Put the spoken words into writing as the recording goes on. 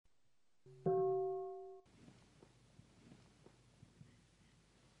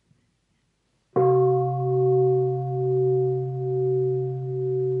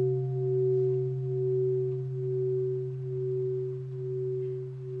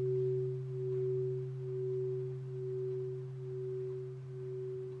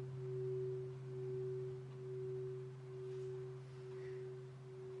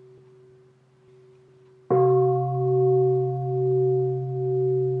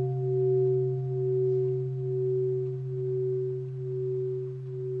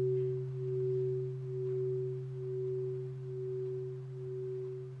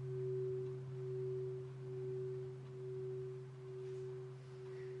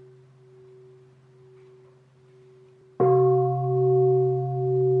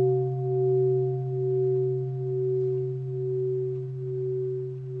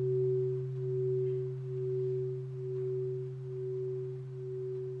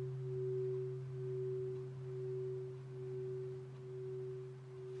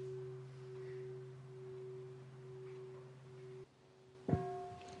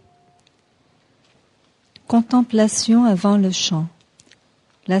Contemplation avant le chant.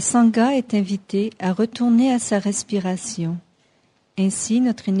 La Sangha est invitée à retourner à sa respiration. Ainsi,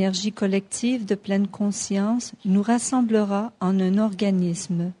 notre énergie collective de pleine conscience nous rassemblera en un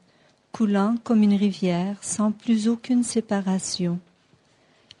organisme, coulant comme une rivière sans plus aucune séparation.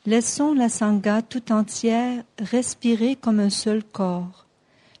 Laissons la Sangha tout entière respirer comme un seul corps,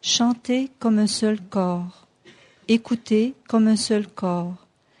 chanter comme un seul corps, écouter comme un seul corps,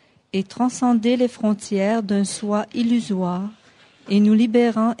 et transcender les frontières d'un soi illusoire, et nous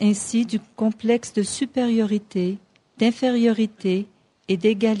libérant ainsi du complexe de supériorité, d'infériorité et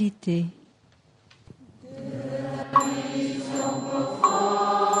d'égalité.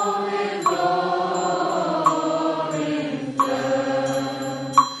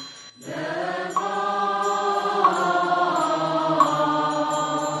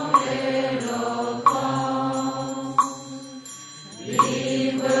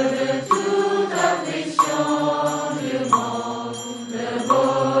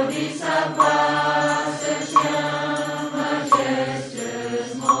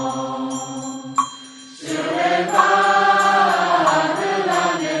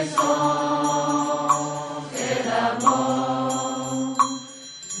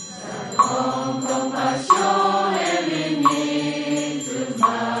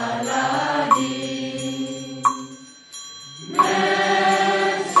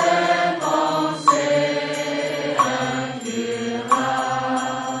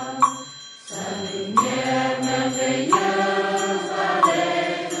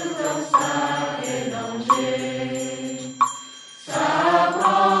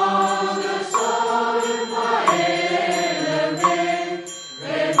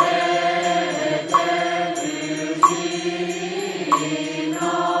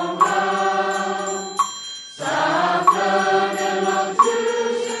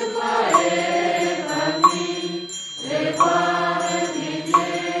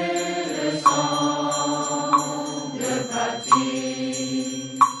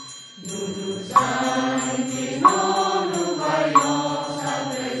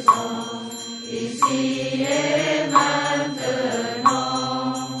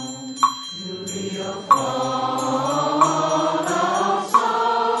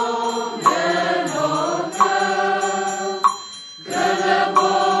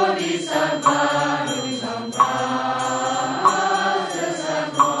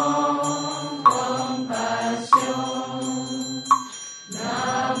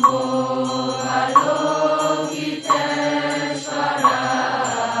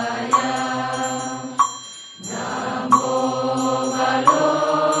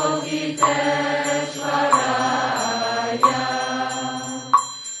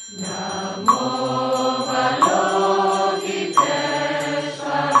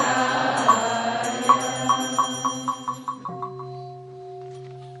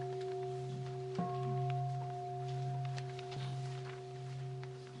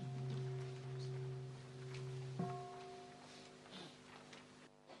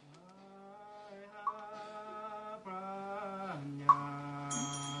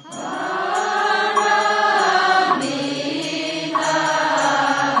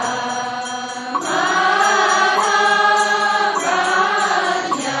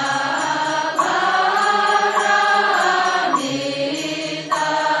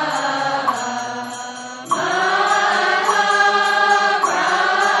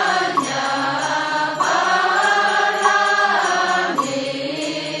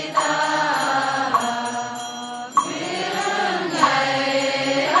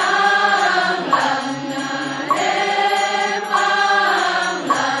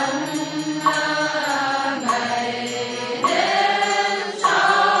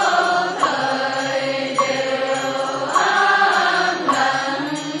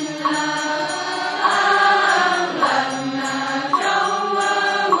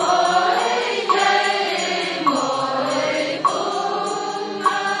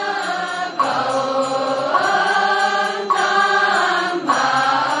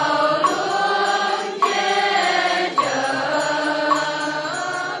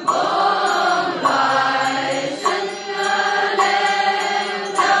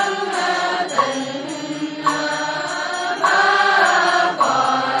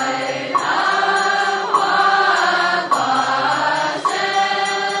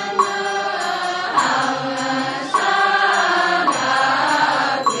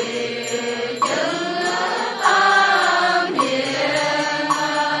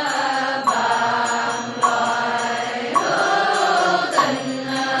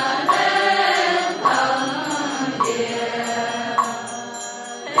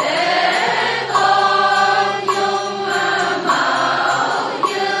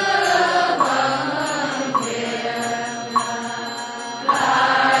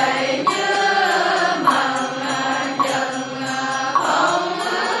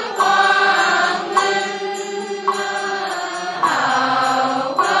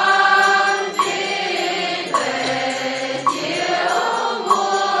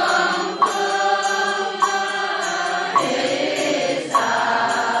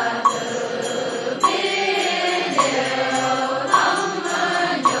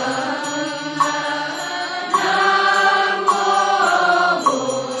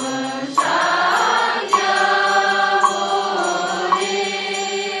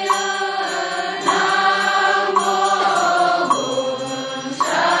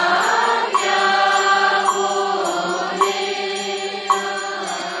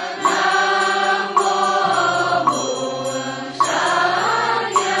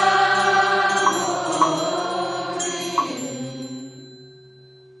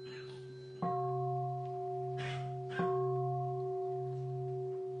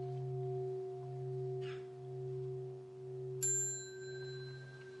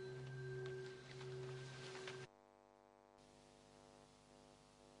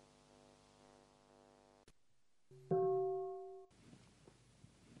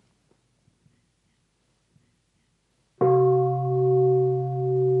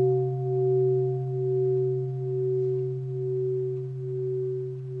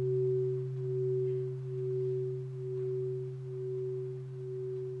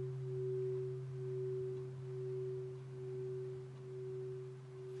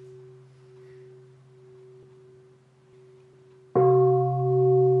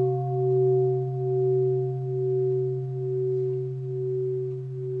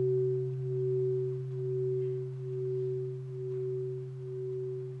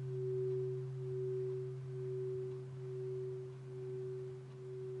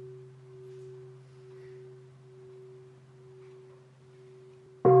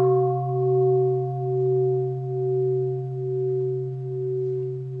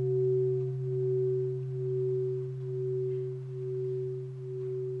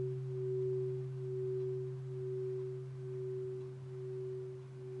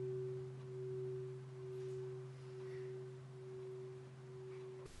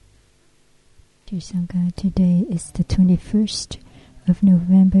 Dear Sangha, today is the 21st of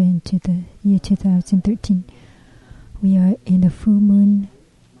November into the year 2013. We are in the full moon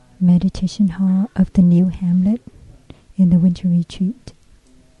meditation hall of the New Hamlet in the winter retreat.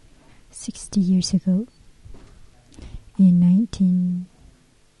 60 years ago, in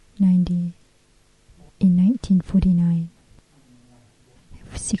 1949,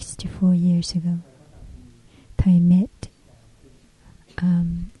 64 years ago, I met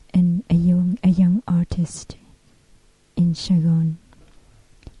a young artist in Saigon.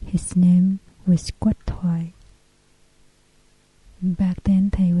 His name was Quat Thoai. Back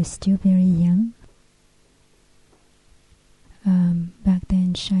then, Thai was still very young. Back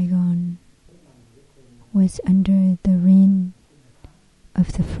then, Saigon was under the reign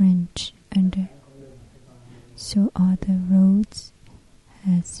of the French. So all the roads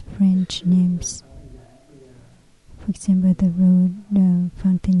has French names. For example, the road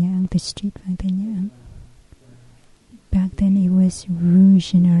Phang the street Phang. Back then it was Rue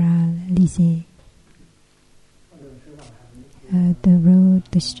General Lise.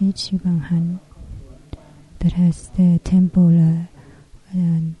 The street Shu Bang Han, that has the temple.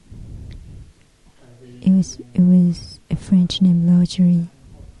 It was a French name, Laugerie,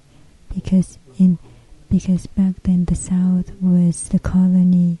 because back then the South was the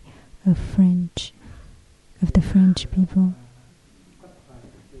colony of the French people,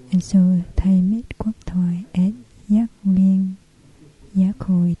 and so Thai met Quat Thoai at Yak Lieng Yak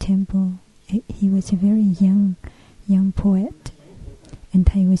Hoi Temple. He was a very young poet, and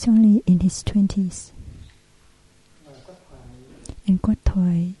Thai was only in his 20s. And Quat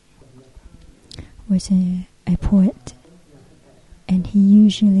Thoai was a poet, and he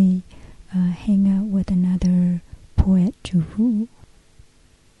usually hang out with another poet, Chu Vu.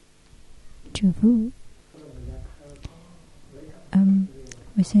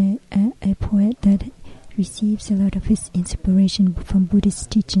 Was a poet that receives a lot of his inspiration from Buddhist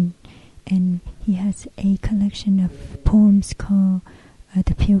teaching, and he has a collection of poems called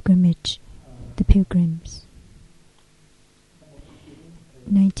The Pilgrims.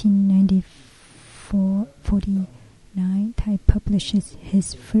 1994-49, Thai publishes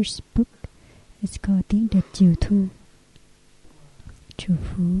his first book. It's called Tiếng Đẹp Chiều Thu, Chu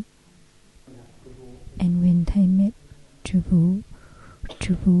Vu. And when Thai met Chu Vu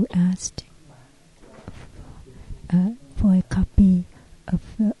asked for a copy of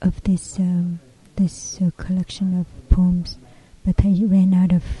this collection of poems, but Thai ran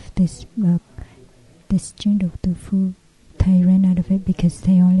out of this Chuyên Độc Từ Phu. Thai ran out of it because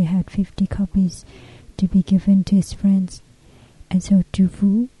they only had 50 copies to be given to his friends, and so Chu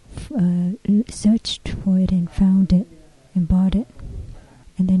Vu searched for it and found it and bought it,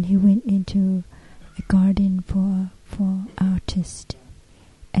 and then he went into a garden for artists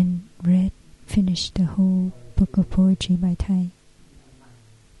and finished the whole book of poetry by Thai.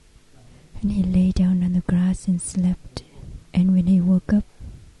 And he lay down on the grass and slept, and when he woke up,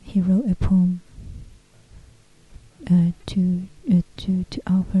 he wrote a poem to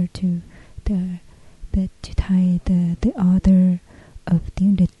offer to Thai, the author of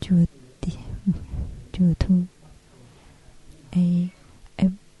Tiếng Đẹp Chiều Thu, a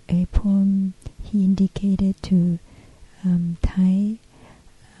poem he indicated to Thai,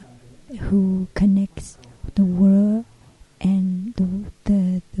 who connects the world and the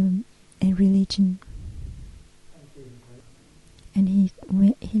religion. And he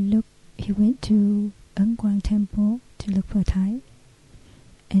went to Ấn Quang Temple to look for Thai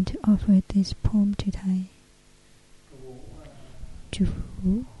and to offer this poem to Thai. Chu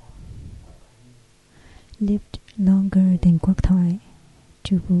Vu lived longer than Quat Thoai.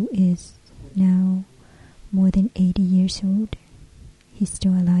 Chu Vu is now more than 80 years old. He's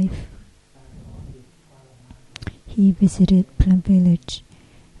still alive. He visited Plum Village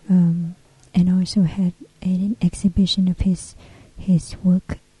and also had an exhibition of his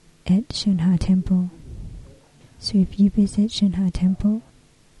work at Sơn Hà Temple. So if you visit Sơn Hà Temple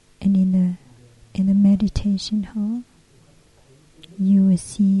and in the meditation hall, you will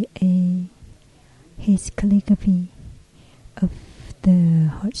see his calligraphy of the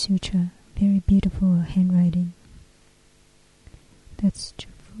Heart Sutra. Very beautiful handwriting. That's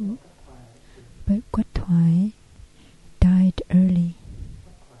true. But Quat Thoai died early.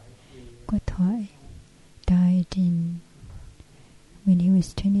 Quat Thoai died when he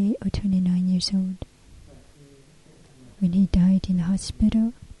was 28 or 29 years old. When he died in the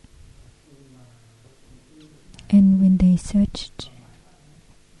hospital, and when they searched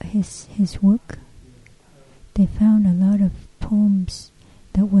his work, they found a lot of poems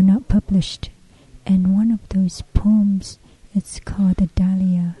that were not published, and one of those poems is called the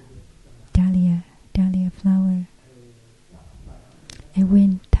Dahlia dahlia flower. And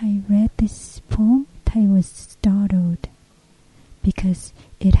when Thai read this poem, Thai was startled because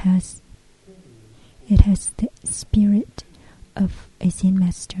it has the spirit of a Zen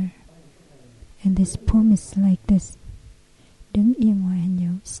master. And this poem is like this: đứng yên ngoài hành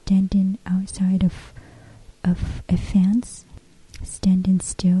dấu, standing outside of a fence, standing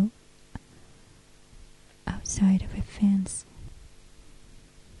still outside of a fence.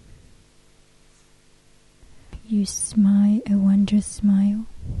 You smile a wondrous smile,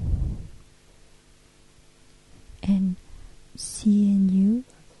 and seeing you,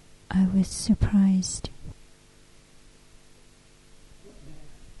 I was surprised.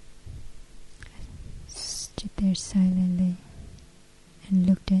 I stood there silently and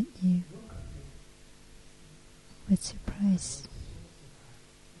looked at you with surprise.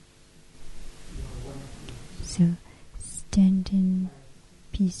 So, standing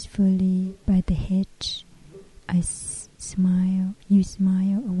peacefully by the hedge, I smile, you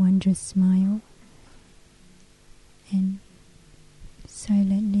smile, a wondrous smile, and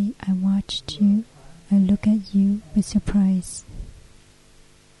silently I watched you, I look at you with surprise.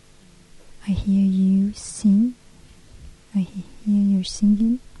 I hear you sing, I hear you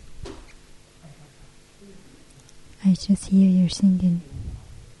singing, I just hear you singing,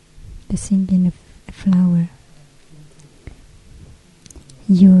 the singing of a flower.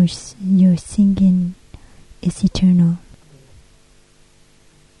 Your singing is eternal.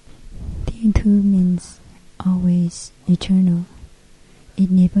 Thiện thư means always eternal.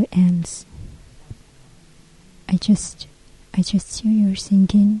 It never ends. I just hear you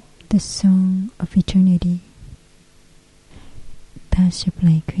singing the song of eternity. Ta sụp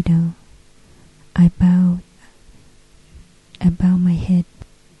lại cúi đầu. I bow my head.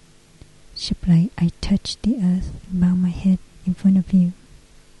 Sụp lại, I touch the earth, bow my head in front of you.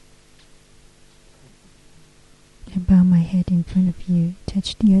 I bow my head in front of you,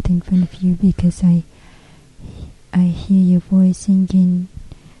 touch the earth in front of you, because I hear your voice singing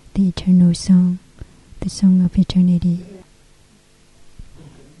the eternal song, the song of eternity.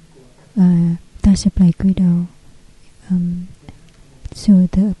 Ta sụp lại cúi đầu. So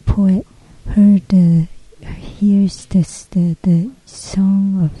the poet hears the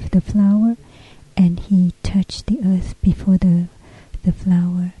song of the flower, and he touched the earth before the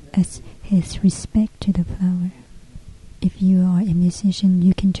flower as his respect to the flower. If you are a musician,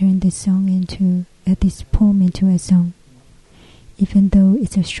 you can turn this poem into a song. Even though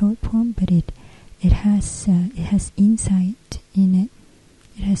it's a short poem, but it has insight in it.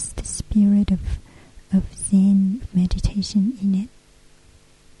 It has the spirit of Zen meditation in it.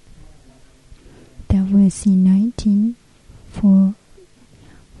 That was in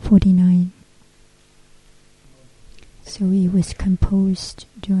 1949. So it was composed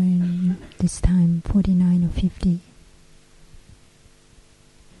during this time, 49 or 50.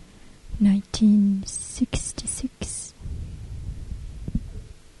 1966,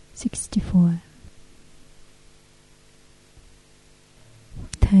 64.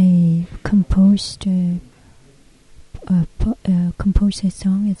 Thầy composed a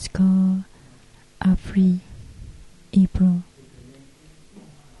song. It's called Afri, April,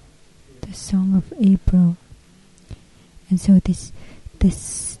 the song of April. And so this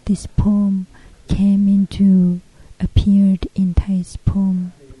poem appeared in Thai's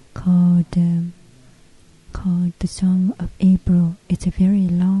poem called the Song of April. It's a very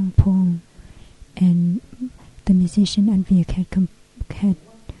long poem, and the musician Anvik had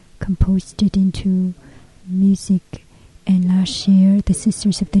composed it into music. And last year, the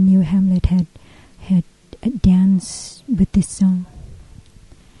Sisters of the New Hamlet had danced with this song.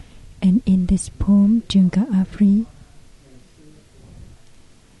 And in this poem, Junka Afri,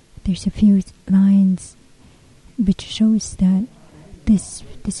 there's a few lines which shows that this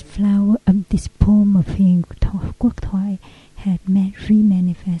flower, this poem of Hiền Quốc Thoại had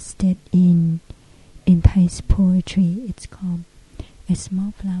re-manifested in Thai's poetry. It's called A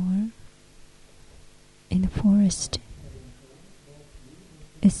Small Flower in the Forest.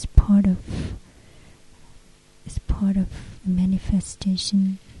 It's part of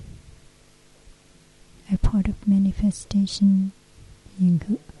manifestation. A part of manifestation.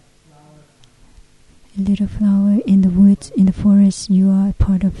 A little flower in the woods, in the forest. You are a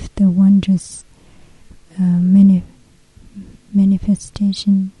part of the wondrous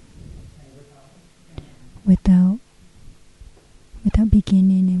manifestation without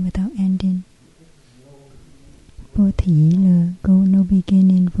beginning and without ending. Vô thỉ là go, no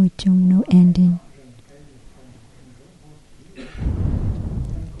beginning, vô chung, no ending.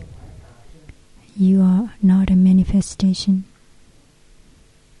 You are not a manifestation.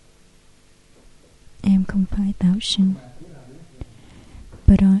 emotion,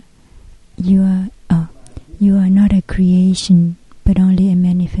 but you are not a creation, but only a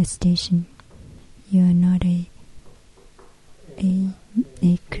manifestation. You are not a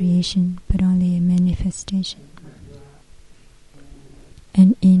creation, but only a manifestation.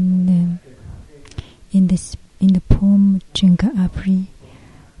 And in the poem Junga Apri,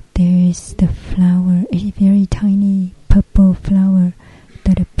 there is the flower, a very tiny purple flower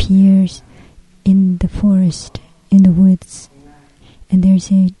that appears in the forest, in the woods, and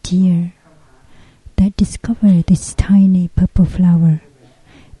there's a deer that discovered this tiny purple flower,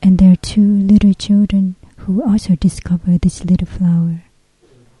 and there are two little children who also discover this little flower,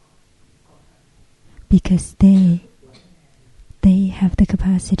 because they have the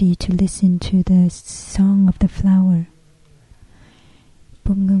capacity to listen to the song of the flower.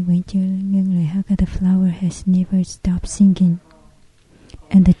 The flower has never stopped singing,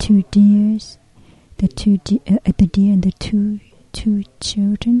 and the deer and the two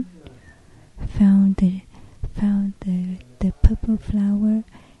children found the purple flower,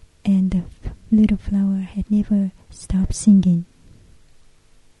 and the little flower had never stopped singing.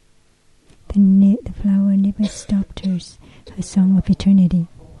 The flower never stopped her song of eternity.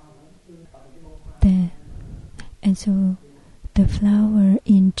 And so the flower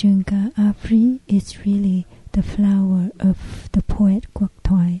in Junga Apri is really the flower of the poet Quoc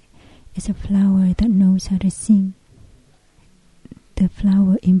Thoi. It's a flower that knows how to sing. The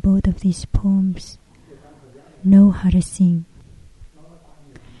flower in both of these poems know how to sing.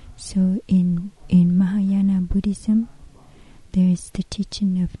 So in Mahayana Buddhism, there is the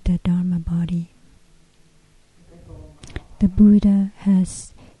teaching of the Dharma body. The Buddha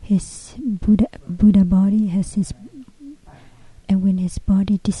has his Buddha body, has his, and when his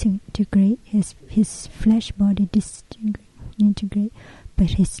body disintegrates, his flesh body disintegrates,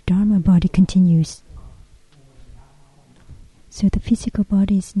 but his Dharma body continues. So the physical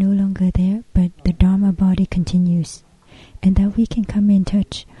body is no longer there, but the Dharma body continues, and that we can come in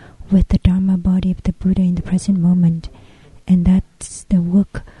touch with the Dharma body of the Buddha in the present moment, and that's the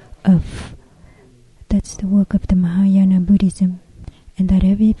work of the Mahayana Buddhism, and that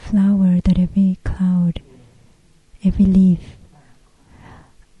every flower, that every cloud, every leaf,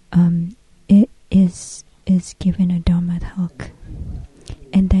 it is given a Dharma talk,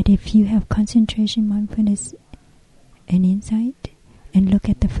 and that if you have concentration, mindfulness, and insight, and look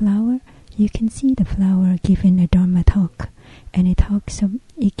at the flower, you can see the flower given a Dharma talk, and it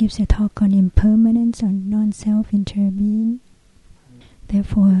gives a talk on impermanence, on non-self, interbeing.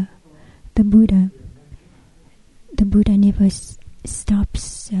 Therefore, the Buddha never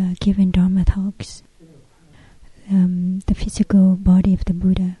stops giving Dharma talks. The physical body of the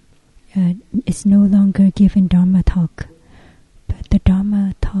Buddha is no longer given Dharma talk, but the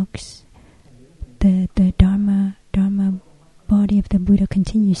Dharma talks, the Dharma body of the Buddha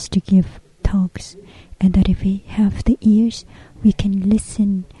continues to give talks, and that if we have the ears, we can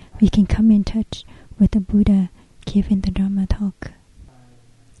listen, we can come in touch with the Buddha giving the Dharma talk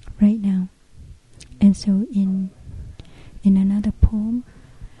right now. And so in another poem,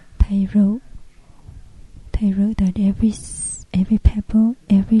 Thai wrote that every pebble,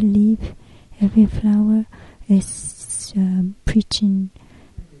 every leaf, every flower is preaching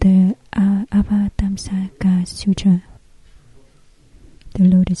the Avatamsaka Sutra, the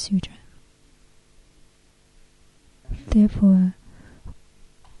Lotus Sutra. Therefore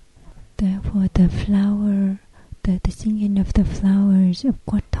the flower, the singing of the flowers of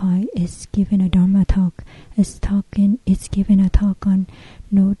Quoc Thoi is given a Dharma talk. It's given a talk on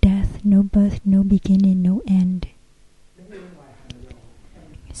no death, no birth, no beginning, no end.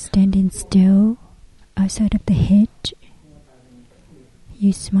 Standing still outside of the hedge,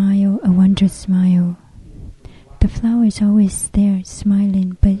 you smile a wondrous smile. The flower is always there,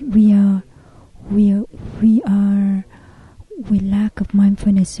 smiling, but we lack of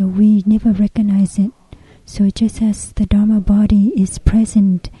mindfulness, so we never recognize it. So just as the Dharma body is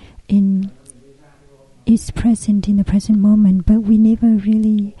present in the present moment, but we never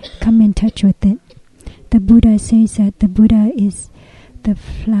really come in touch with it. The Buddha says that the Buddha is the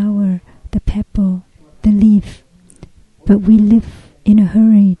flower, the pebble, the leaf, but we live in a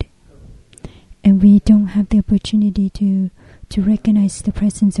hurry, and we don't have the opportunity to recognize the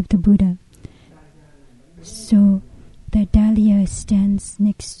presence of the Buddha. So the dahlia stands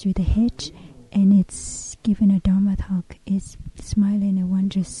next to the hedge, and it's given a Dharma talk. It's smiling a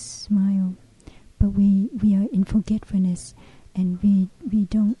wondrous smile, but we are in forgetfulness, and we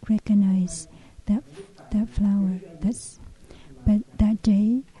don't recognize that flower. But that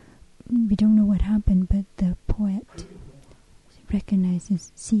day, we don't know what happened, but the poet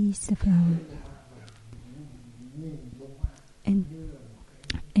sees the flower.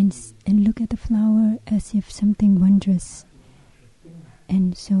 and look at the flower as if something wondrous.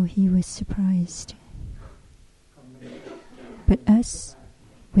 And so he was surprised. But us,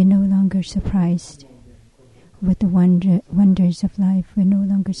 we're no longer surprised with the wonders of life. We're no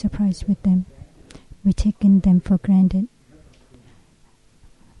longer surprised with them. We're taking them for granted.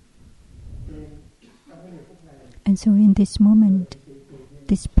 And so in this moment,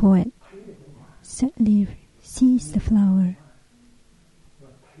 this poet suddenly sees the flower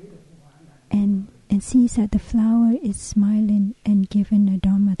and sees that the flower is smiling and giving a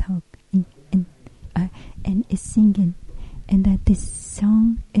Dharma talk and is singing, and that this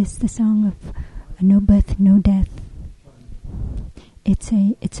song is the song of no birth, no death. It's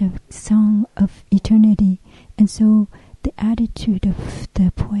a song of eternity, and so the attitude of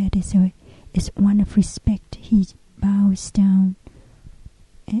the poet is one of respect. He bows down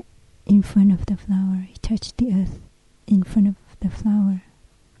in front of the flower. He touched the earth in front of the flower.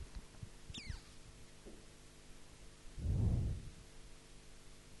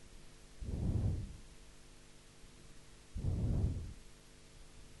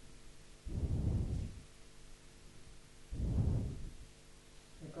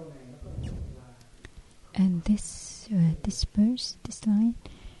 And this verse, this line,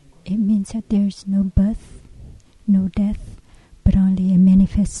 it means that there is no birth, no death, but only a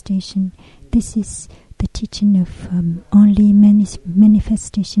manifestation. This is the teaching of only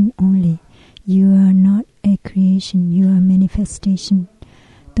manifestation only. You are not a creation, you are a manifestation.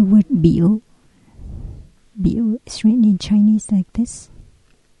 The word biu is written in Chinese like this.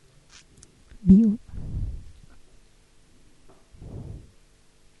 Biu.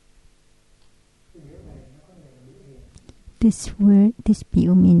 This word, this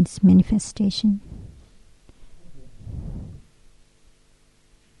biu means manifestation.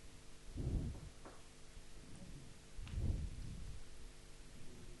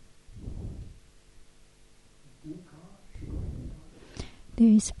 There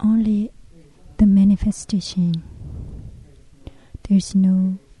is only the manifestation. There is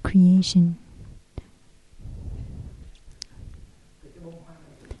no creation.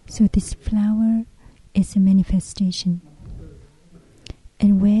 So this flower is a manifestation.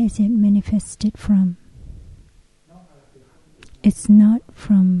 And where is it manifested from? It's not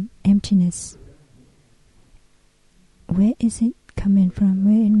from emptiness. Where is it coming from?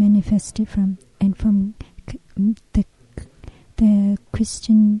 Where it manifested from? And from the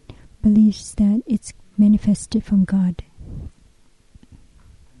Christian believes that it's manifested from God.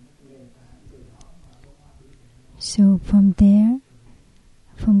 So from there,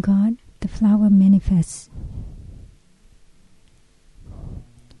 from God, the flower manifests.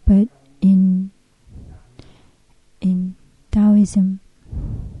 But in Taoism,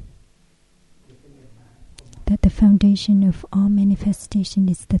 that the foundation of all manifestation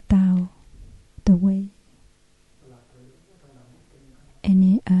is the Tao, the way.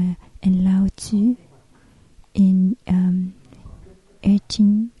 And Lao Tzu in I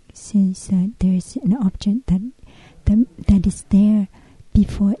Ching says that there is an object that is there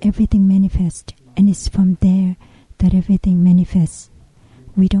before everything manifests, and it's from there that everything manifests.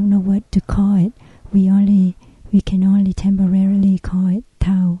 We don't know what to call it. We can only temporarily call it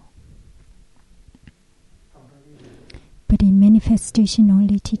Tao. But in manifestation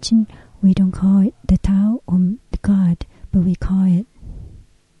only teaching, we don't call it the Tao or the God, but we call it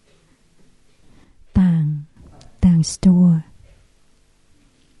Tang store,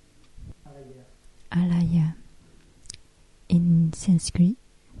 Alaya in Sanskrit.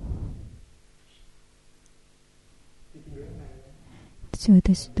 So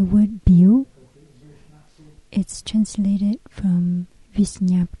the word biu, it's translated from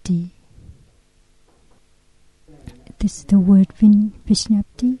Vishnapti. The word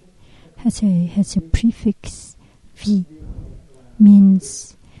Vishnapti has a prefix vi,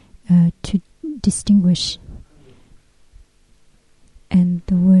 means to distinguish, and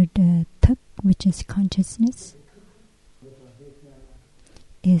the word tak, which is consciousness,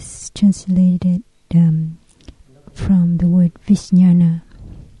 is translated from the word Vijnana.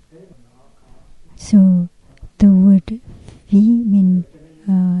 So the word vi means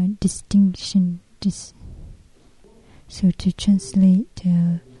distinction. So to translate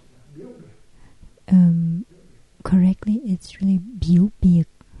correctly, it's really biu.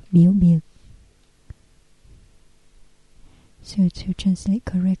 So to translate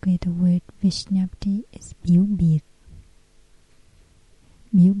correctly, the word Vishnapti is biu.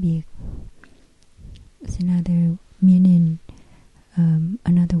 It's another meaning,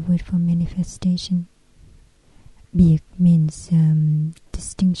 another word for manifestation. Biệt means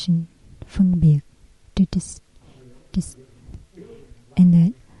distinction, phân biệt, to and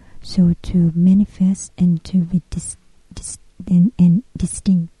that So to manifest and to be and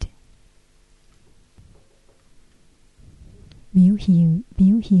distinct. Biểu hiện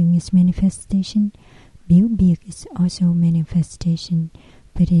is manifestation. Biểu biệt is also manifestation,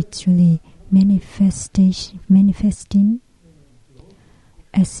 but it's really manifesting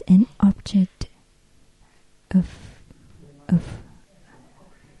as an object of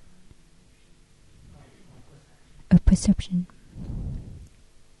perception.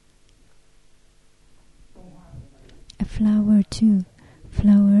 A flower too.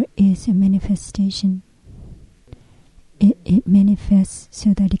 Flower is a manifestation. It manifests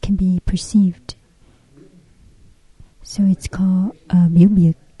so that it can be perceived. So it's called biểu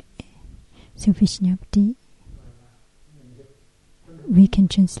biệt. So Vishnapti, we can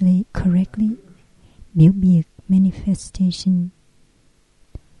translate correctly. Biểu biệt, manifestation,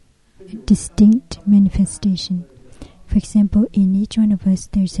 distinct manifestation. For example, in each one of us,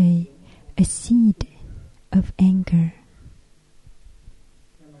 there's a seed of anger.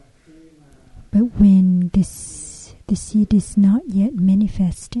 But when the seed is not yet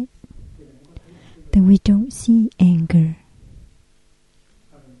manifested, then we don't see anger.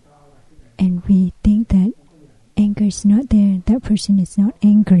 And we think that anger is not there, that person is not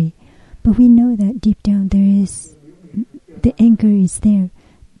angry. But we know that deep down the anger is there,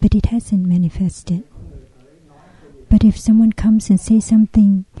 but it hasn't manifested. But if someone comes and says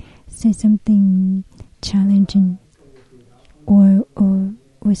something challenging or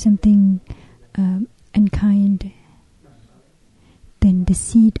something unkind, then the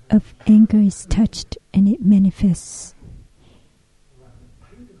seed of anger is touched and it manifests.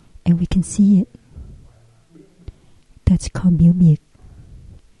 And we can see it. That's called biểu biệt,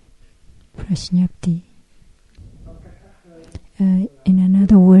 prajnapti. In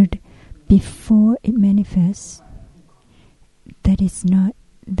another word, before it manifests, that is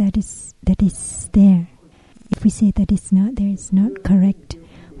there. If we say that it's not there, it's not correct.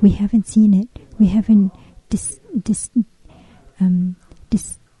 We haven't seen it. We haven't distinguished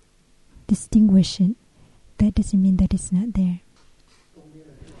it. That doesn't mean that it's not there.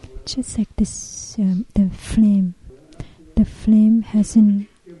 Just like this, the flame hasn't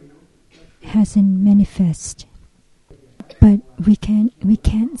manifest, but we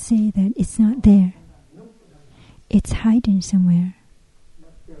can't say that it's not there. It's hidden somewhere.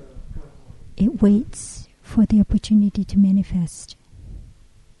 It waits for the opportunity to manifest.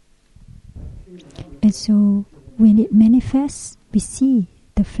 And so when it manifests, we see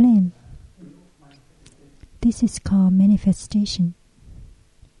the flame. This is called manifestation.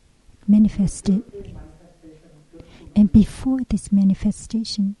 Manifested. And before this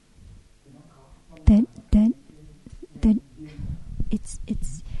manifestation, that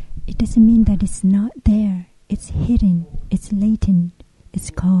it doesn't mean that it's not there. It's hidden. It's latent.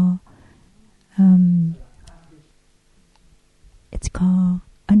 It's called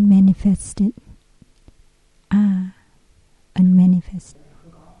unmanifested. Unmanifested.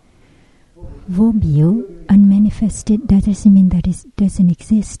 Vô biểu, unmanifested, that doesn't mean that it doesn't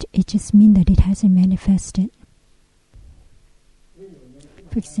exist. It just means that it hasn't manifested.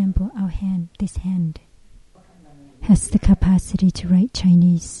 For example, our hand, this hand, has the capacity to write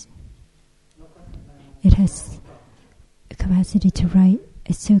Chinese. It has a capacity to write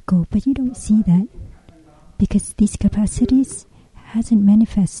a circle, but you don't see that because these capacities hadn't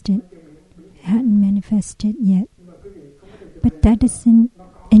manifested yet. But that doesn't,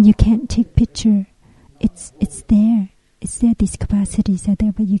 and you can't take picture. It's there. It's there. These capacities are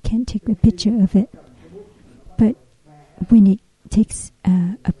there, but you can't take a picture of it. But when it takes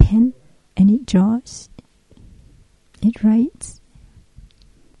a pen and it draws, it writes.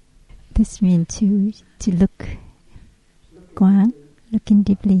 This means to look, quán, looking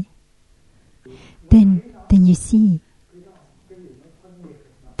deeply. Then you see.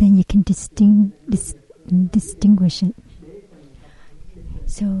 Then you can distinguish it.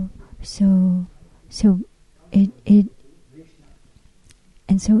 So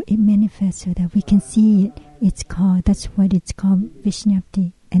it manifests so that we can see it. That's what it's called,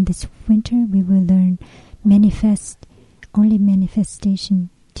 Vishnapti. And this winter we will learn only manifestation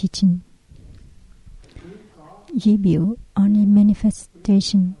teaching. Yi biểu, only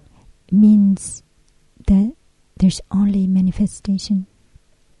manifestation, means that there's only manifestation.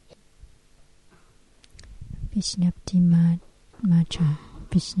 Vishnapti mantra.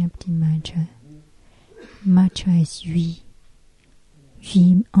 Vishnapti mantra. Mantra is Yi.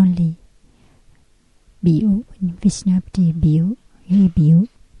 Yi only. Biểu, Vishnapti biểu, Yi biểu.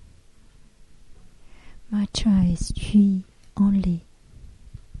 Mantra is Yi only.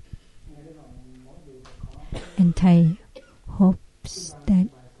 And Thầy hopes that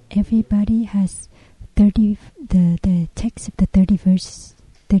everybody has 30 the text of the 30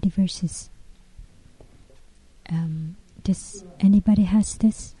 verses. Does anybody has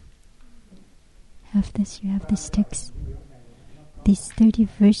this? Have this? You have this text. These 30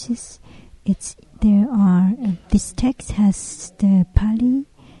 verses. This text has the Pali,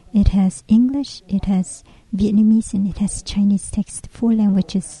 it has English, it has Vietnamese, and it has Chinese text. 4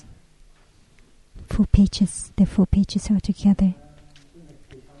 languages. 4 pages. The 4 pages are together.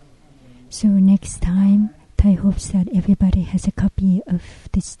 So next time, Thai hopes that everybody has a copy of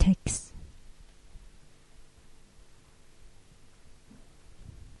this text.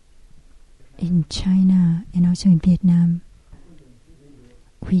 In China and also in Vietnam,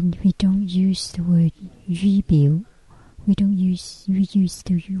 we don't use the word Duy Biểu. We use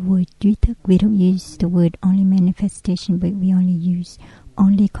the word Duy Thức. We don't use the word only manifestation, but we only use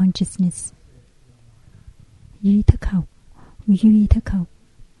only consciousness. Duy Thức Học. Duy Thức Học.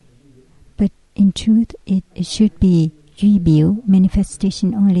 But in truth, it should be Duy Biểu,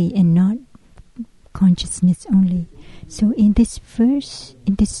 manifestation only, and not consciousness only. So in this verse,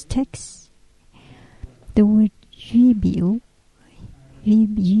 in this text, the word Duy Biểu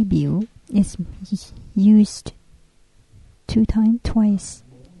is used 2 times, twice,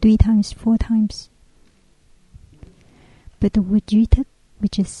 3 times, 4 times. But the word Duy Thức,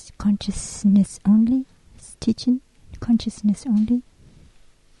 which is consciousness only, is teaching consciousness only,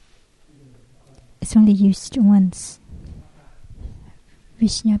 it's only used once.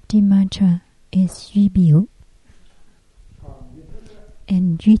 Vishnapti mantra is Duy Biểu,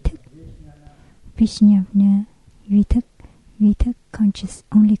 and Duy Thức, Vishnapna, Duy Thức, conscious,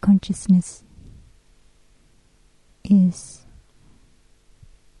 only consciousness, is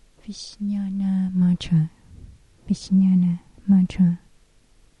Vijnana mantra. Vijnana mantra.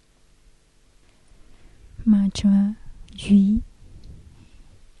 Mantra Duy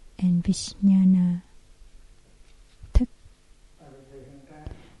and Vijnana Thức.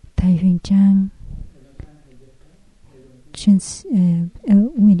 Thầy Huyền Trang,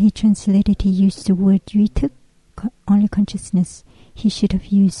 when he translated, he used the word Duy Thức, only consciousness. He should have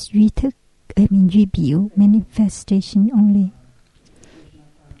used Duy Thức, Duy Biểu, manifestation only.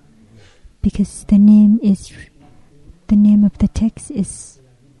 Because the name of the text is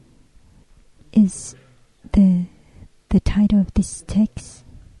the title of this text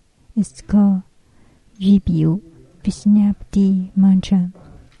is called Duy Biểu, Vishnapti mantra,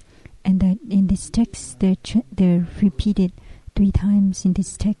 and that in this text they're repeated 3 times in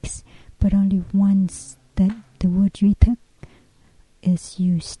this text, but only once that the word Duy Thức is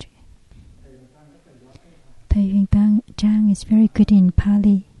used. Thầy Huyền Trang is very good in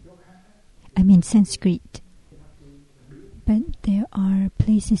Pali, Sanskrit. But there are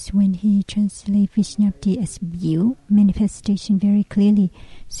places when he translates Vishnapti as Biểu, manifestation, very clearly.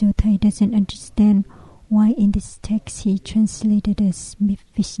 So Thầy doesn't understand why in this text he translated as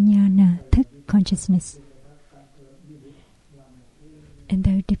Vijnana Thức, consciousness. And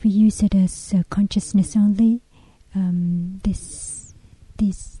that if we use it as consciousness only, this.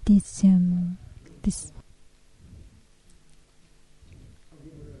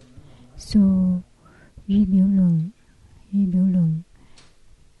 So, Duy Biểu Luận,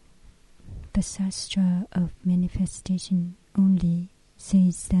 the Sastra of manifestation only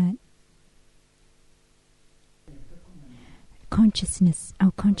says that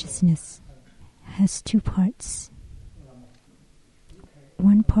our consciousness has 2 parts.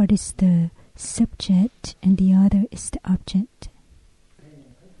 One part is the subject and the other is the object.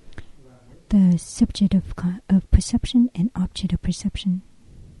 The subject of perception and object of perception.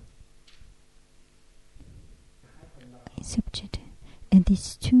 Subject. And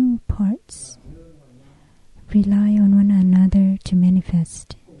these 2 parts rely on one another to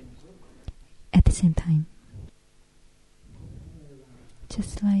manifest at the same time.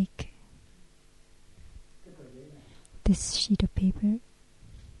 Just like this sheet of paper,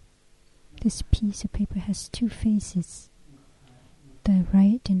 this piece of paper has 2 faces, the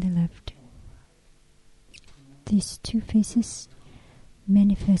right and the left. These 2 faces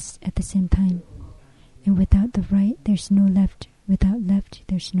manifest at the same time. And without the right, there's no left. Without left,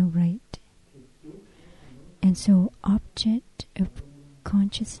 there's no right. And so object of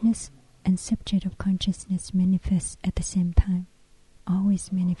consciousness and subject of consciousness manifest at the same time.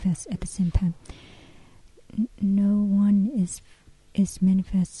 Always manifest at the same time. No one is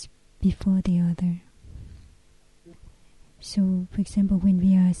manifest before the other. So, for example, when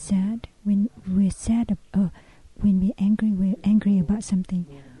we are sad, when we're angry, we're angry about something.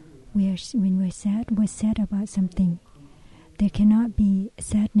 When we're sad about something. There cannot be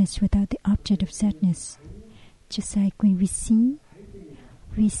sadness without the object of sadness. Just like when we see,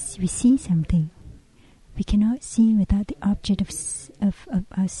 we see something. We cannot see without the object of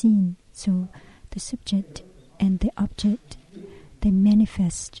our seeing. So the subject and the object, they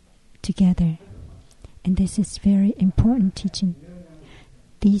manifest together. And this is very important teaching.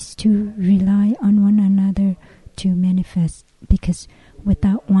 These two rely on one another to manifest, because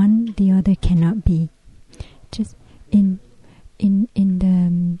without one, the other cannot be. Just in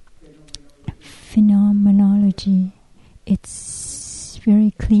the phenomenology, it's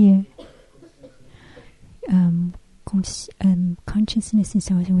very clear. Consciousness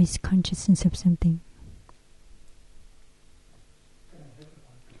is always consciousness of something.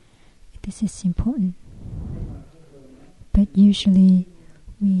 This is important. But usually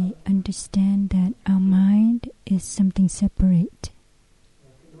we understand that our mind is something separate,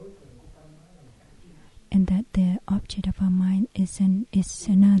 and that the object of our mind is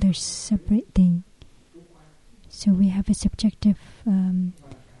another separate thing. So we have a subjective.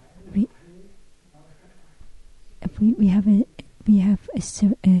 We have a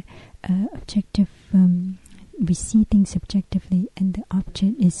objective. We see things subjectively, and the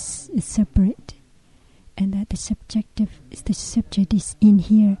object is separate, and that the subject is in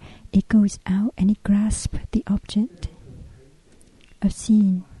here. It goes out and it grasps the object of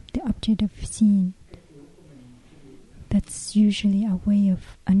seeing. The object of seeing. That's usually a way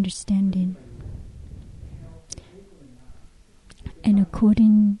of understanding. And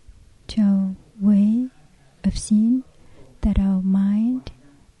according to our way of seeing, that our mind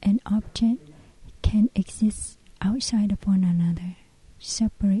and object can exist outside of one another,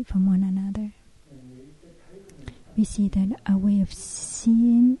 separate from one another. We see that our way of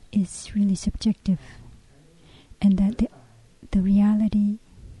seeing is really subjective, and that the reality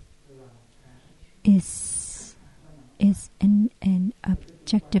is an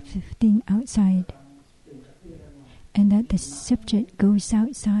objective thing outside, and that the subject goes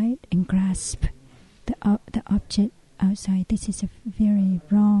outside and grasps the object outside. This is a very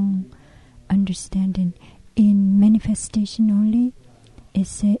wrong understanding. In manifestation only, it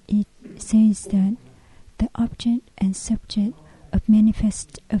says that the object and subject of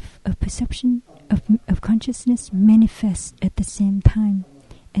perception of consciousness manifest at the same time,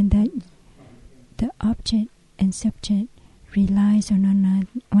 and that the object and subject relies on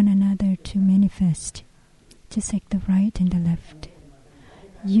one another to manifest, just like the right and the left.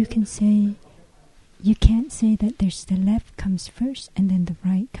 You can't say that there's the left comes first and then the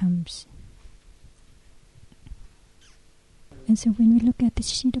right comes. And so when we look at this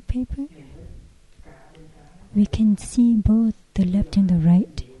sheet of paper, we can see both the left and the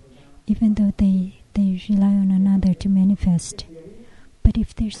right, even though they rely on another to manifest. But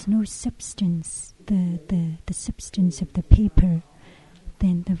if there's no substance, the substance of the paper,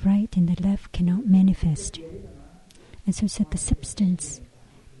 then the right and the left cannot manifest. And so the substance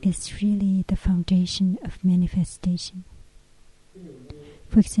is really the foundation of manifestation.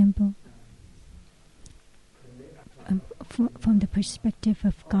 For example, from the perspective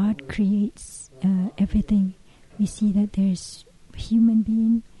of God creates everything, we see that there's a human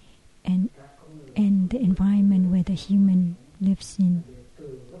being and the environment where the human lives in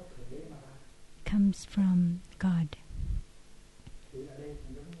comes from God.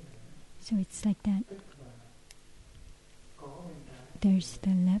 So it's like that. There's the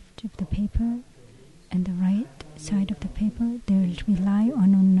left of the paper and the right side of the paper. They rely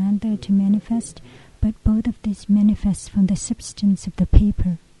on one another to manifest, but both of these manifest from the substance of the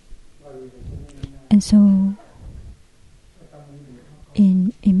paper. And so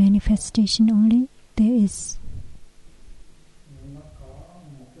in a manifestation only, there's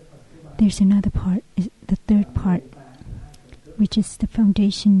another part, the third part, which is the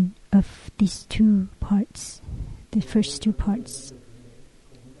foundation of these two parts, the first two parts.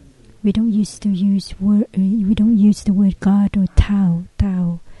 We don't use the word God or Tao,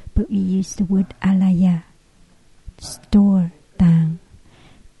 but we use the word alaya, store, tang.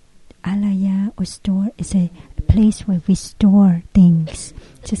 Alaya or store is a place where we store things,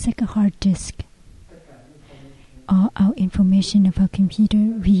 just like a hard disk. All our information of our computer,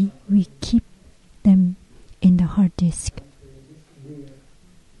 we keep them in the hard disk.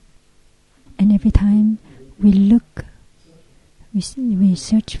 And every time we look, we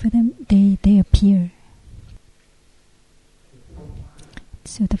search for them, they appear.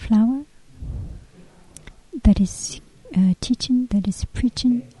 So the flower that is teaching, that is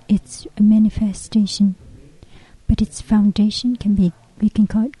preaching, it's a manifestation. But its foundation we can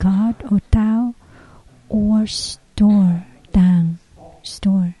call it God or Tao or store, Tang,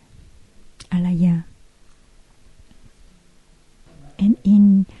 store, alaya. And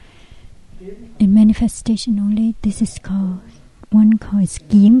in manifestation only, this is called one called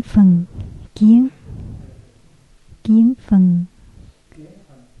kiến phần. Kiến phần,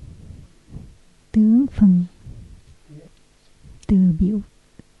 tướng phần, từ biểu,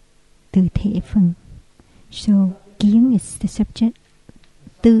 từ thể phần. So kiến is the subject,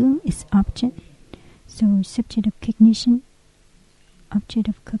 tướng is object. So subject of cognition, object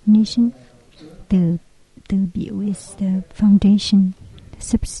of cognition. Từ biểu is the foundation, the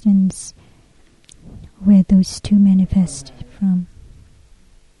substance where those two manifest from.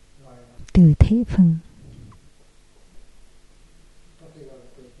 Từ thể phần.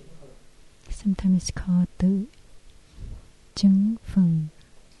 Sometimes it's called tự chứng phần.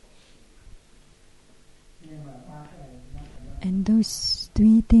 And those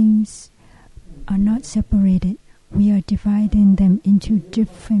three things are not separated. We are dividing them into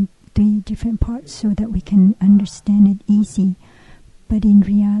three different parts so that we can understand it easy. But in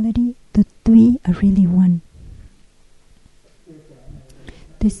reality, the three are really one.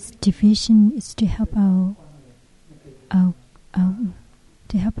 This division is to help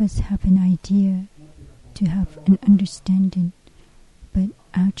to help us have an idea, to have an understanding. But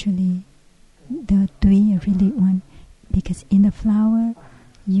actually, the three are really one. Because in the flower,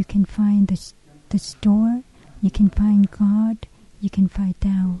 you can find the store, you can find God, you can find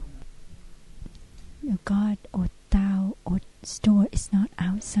Tao. God or Tao or store is not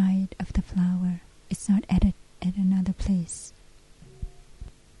outside of the flower. It's not at another place.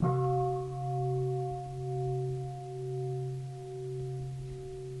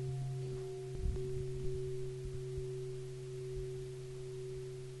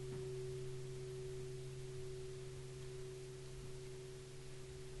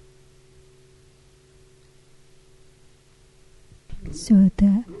 So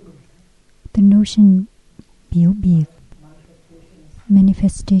the notion 表别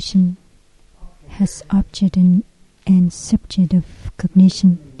manifestation has object and subject of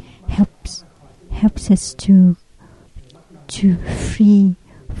cognition, helps us to free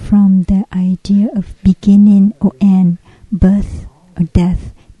from the idea of beginning or end, birth or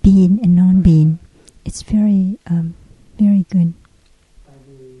death, being and non-being. It's very good.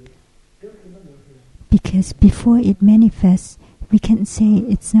 Because before it manifests, we can say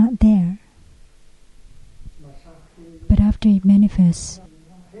it's not there. But after it manifests,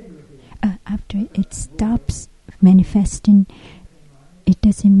 after it stops manifesting, it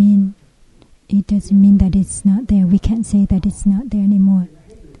doesn't mean that it's not there. We can't say that it's not there anymore.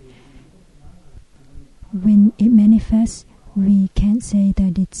 When it manifests, we can't say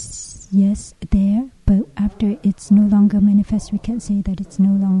that it's there, but after it's no longer manifest, we can't say that it's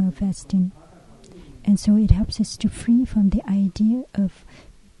no longer fasting. And so it helps us to free from the idea of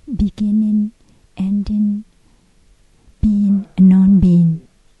beginning, ending, being and non-being.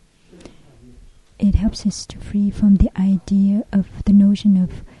 It helps us to free from the idea of the notion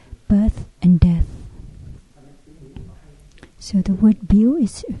of birth and death. So the word 表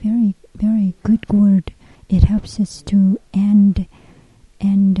is a very, very good word. It helps us to end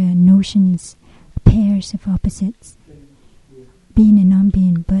notions, pairs of opposites, being and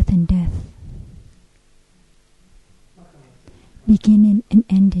non-being, birth and death, beginning and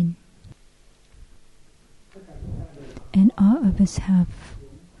ending. And all of us have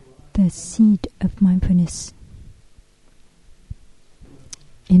the seed of mindfulness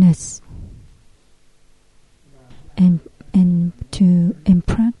in us. And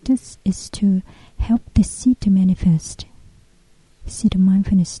practice is to help the seed to manifest, seed of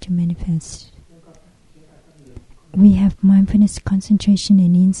mindfulness to manifest. We have mindfulness, concentration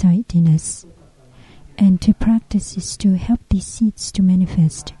and insight in us. And to practice is to help these seeds to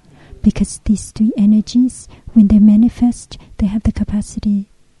manifest. Because these three energies, when they manifest, they have the capacity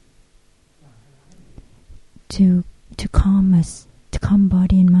to calm us, to calm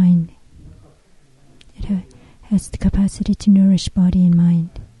body and mind. It has the capacity to nourish body and mind,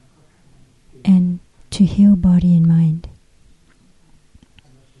 and to heal body and mind.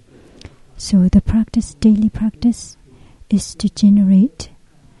 So the practice, daily practice, is to generate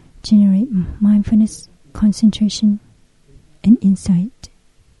mindfulness, concentration, and insight.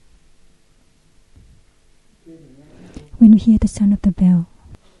 When we hear the sound of the bell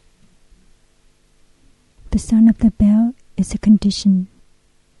is a condition.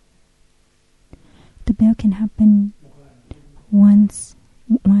 The bell can happen once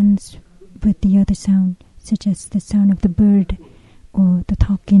with the other sound, such as the sound of the bird, or the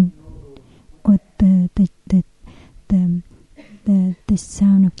talking, or the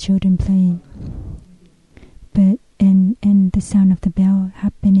sound of children playing. But and the sound of the bell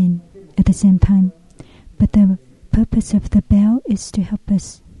happening at the same time. But the purpose of the bell is to help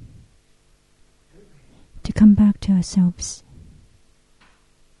us to come back to ourselves,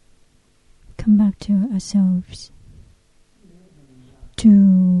 come back to ourselves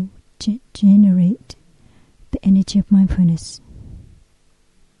to generate the energy of mindfulness.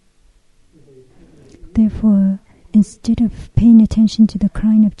 Therefore, instead of paying attention to the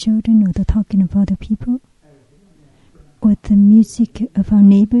crying of children or the talking of other people or the music of our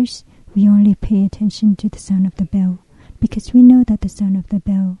neighbors, we only pay attention to the sound of the bell, because we know that the sound of the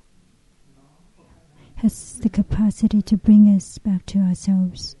bell has the capacity to bring us back to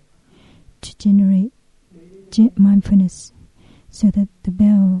ourselves, to generate mindfulness, so that the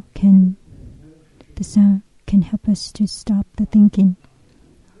sound can help us to stop the thinking,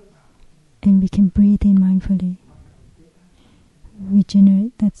 and we can breathe in mindfully.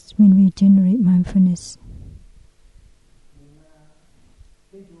 That's when we generate mindfulness.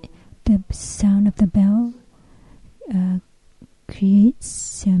 The sound of the bell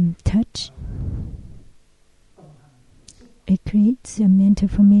creates touch. It creates a mental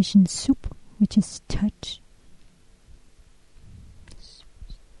formation soup, which is touch,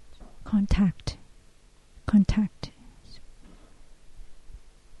 contact.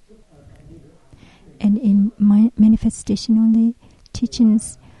 And in manifestation only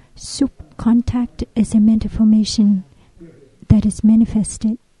teachings, soup contact is a mental formation that is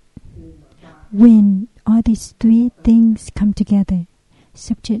manifested when all these three things come together: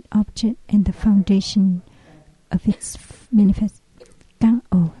 subject, object, and the foundation of its manifest.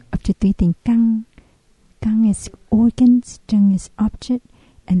 Of the three things. Gang is organs, Jang is object,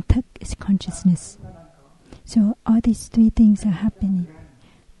 and Thak is consciousness. So all these three things are happening.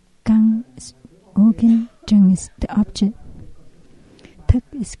 Gang is organ, Jang is the object, Thak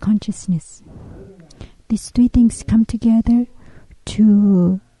is consciousness. These three things come together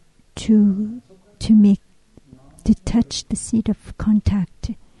to touch the seed of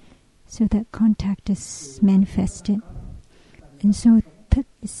contact, so that contact is manifested. And so Thak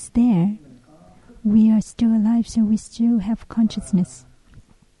is there. We are still alive, so we still have consciousness.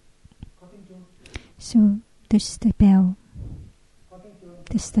 So this is the bell.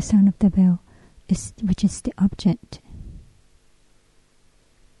 This is the sound of the bell, which is the object.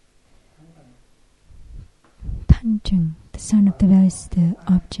 Tanjung, the sound of the bell, is the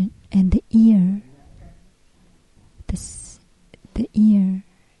object, and the ear. The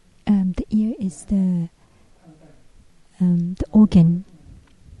ear is the organ,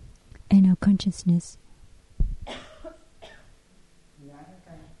 and our consciousness.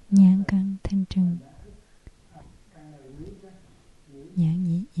 Nhãn căn thanh trừng.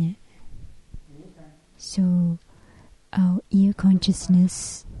 So our ear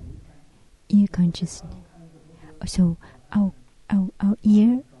consciousness. So our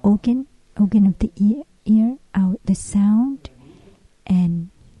ear organ of the ear, the sound and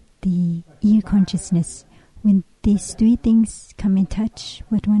the ear consciousness. When these three things come in touch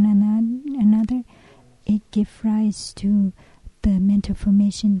with one another, it gives rise to the mental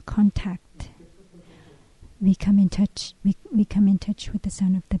formation contact. We come in touch. We come in touch with the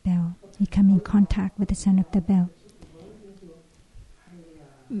sound of the bell. We come in contact with the sound of the bell.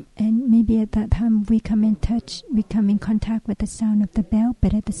 And maybe at that time we come in contact with the sound of the bell,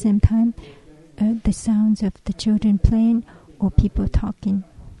 but at the same time, the sounds of the children playing or people talking.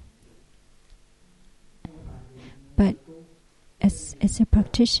 But as a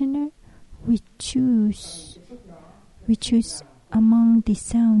practitioner, we choose among the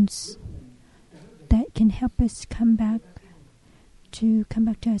sounds that can help us come back to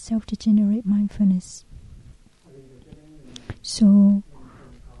ourselves, to generate mindfulness. So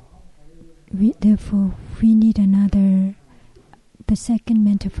therefore we need the second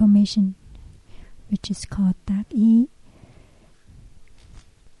mental formation, which is called Tak I.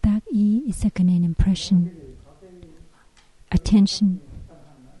 Tak I is second in impression, attention.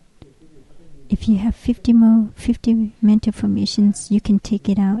 If you have 50 mental formations, you can take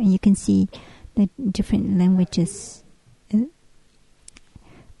it out and you can see the different languages. In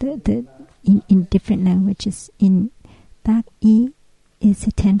different languages. In Tak I is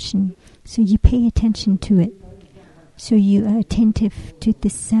attention, so you pay attention to it. So you are attentive to the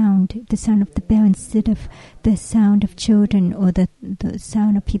sound of the bell, instead of the sound of children or the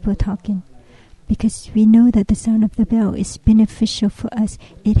sound of people talking. Because we know that the sound of the bell is beneficial for us.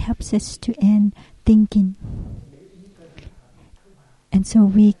 It helps us to end thinking. And so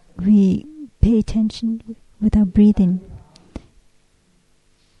we pay attention with our breathing.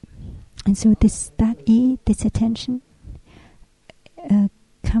 And so this attention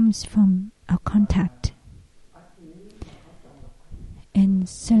comes from our contact. And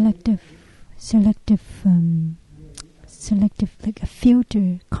selective, like a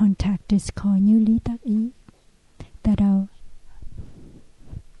filter contact, is called Newly Tak I. That our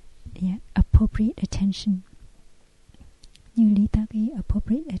appropriate attention. Như lý tác ý,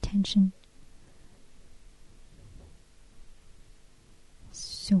 appropriate attention.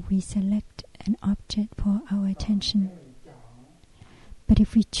 So we select an object for our attention. But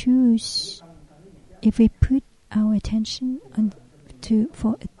if we put our attention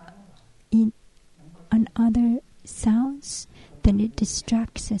on other sounds, then it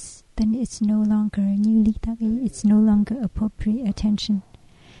distracts us. Then it's no longer như lý tác ý, it's no longer appropriate attention.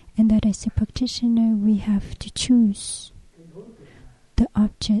 And that as a practitioner, we have to choose the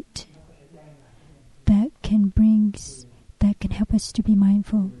object that can help us to be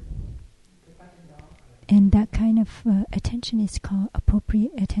mindful. And that kind of attention is called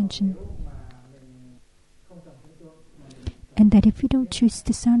appropriate attention. And that if we don't choose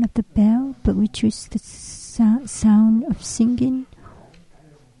the sound of the bell, but we choose the sound of singing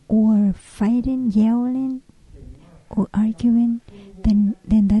or fighting, yelling, or arguing, then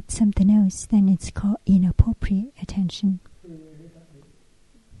that's something else. Then it's called inappropriate attention.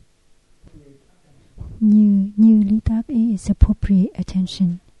 Như lý tác ý is appropriate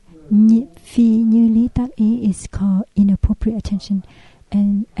attention. Phi như lý tác ý is called inappropriate attention.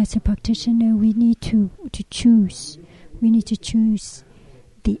 And as a practitioner, we need to choose. We need to choose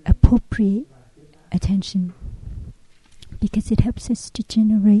the appropriate attention, because it helps us to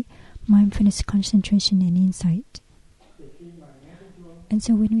generate mindfulness, concentration, and insight. And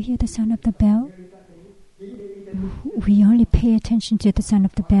so when we hear the sound of the bell, we only pay attention to the sound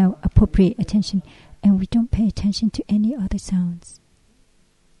of the bell, appropriate attention, and we don't pay attention to any other sounds.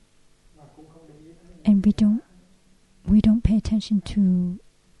 And we don't pay attention to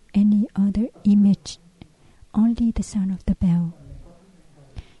any other image, only the sound of the bell.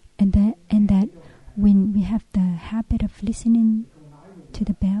 And that when we have the habit of listening to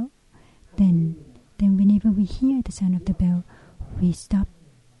the bell, then whenever we hear the sound of the bell, we stop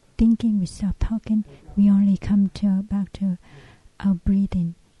thinking, we stop talking, we only come back to our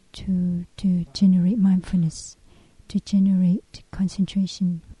breathing to generate mindfulness, to generate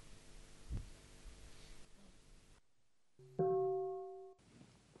concentration.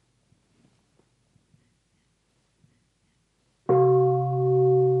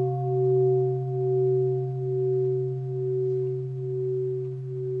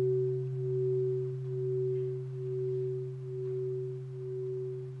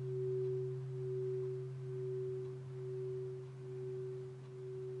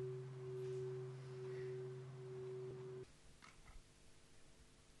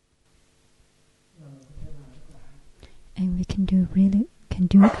 And we can do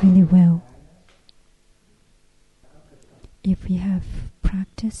it really well if we have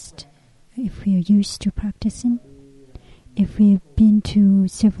practiced, if we are used to practicing, if we've been to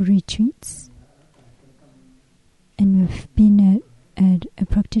several retreats, and we've been a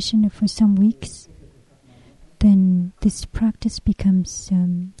practitioner for some weeks, then this practice becomes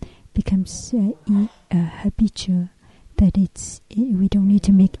habitual. That we don't need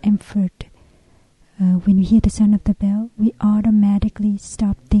to make effort. When we hear the sound of the bell, we automatically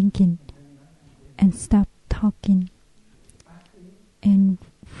stop thinking and stop talking, and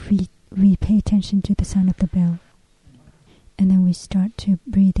we pay attention to the sound of the bell, and then we start to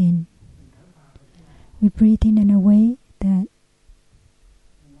breathe in. We breathe in a way that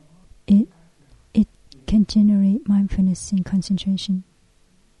it can generate mindfulness and concentration.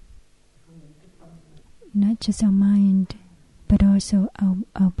 Not just our mind, but also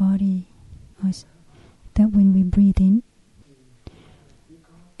our body. Also, that when we breathe in,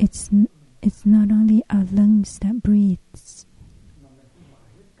 it's not only our lungs that breathes,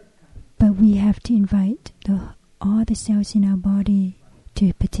 but we have to invite all the cells in our body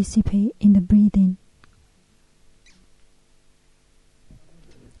to participate in the breathing.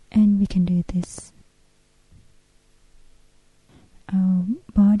 And we can do this. Our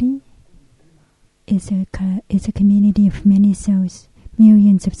body is a community of many cells,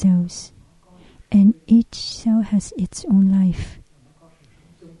 millions of cells. And each cell has its own life,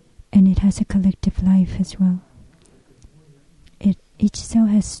 and it has a collective life as well. Each cell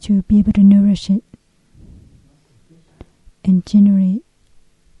has to be able to nourish it and generate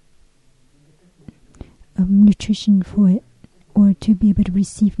nutrition for it, or to be able to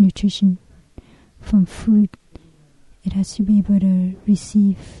receive nutrition from food. It has to be able to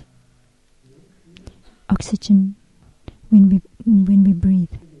receive oxygen when we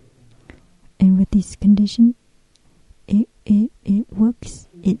breathe. And with this condition, it works,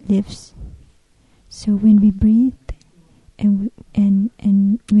 it lives. So when we breathe, and when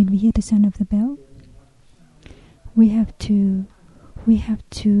we hear the sound of the bell, we have to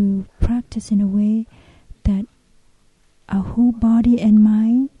practice in a way that our whole body and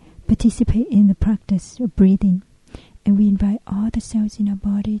mind participate in the practice of breathing. And we invite all the cells in our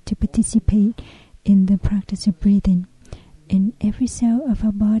body to participate in the practice of breathing. And every cell of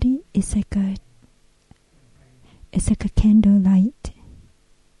our body is like a candle light.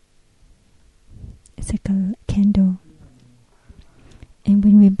 It's like a candle. And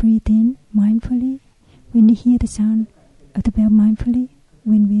when we breathe in mindfully, when we hear the sound of the bell mindfully,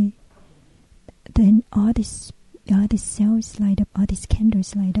 then all these cells light up, all these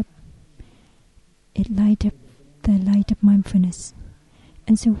candles light up. It light up the light of mindfulness.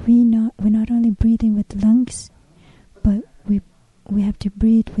 And so we're not only breathing with lungs, but we have to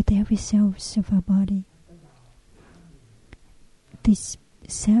breathe with every cells of our body. These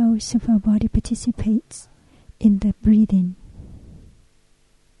cells of our body participates in the breathing.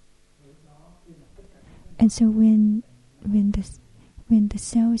 And so when the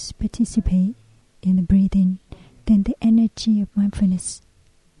cells participate in the breathing, then the energy of mindfulness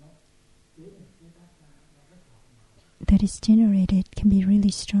that is generated can be really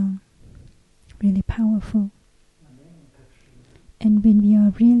strong, really powerful. And when we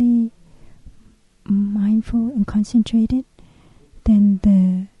are really mindful and concentrated, then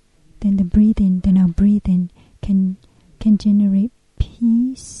our breathing can generate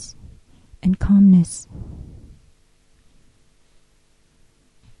peace and calmness.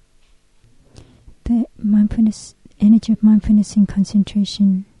 The energy of mindfulness and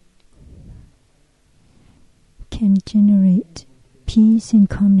concentration can generate peace and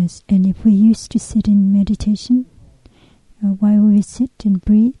calmness. And if we used to sit in meditation, while we sit and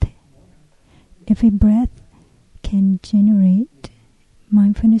breathe, every breath can generate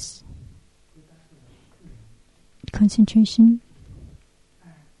mindfulness, concentration,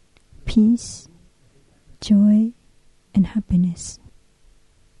 peace, joy, and happiness.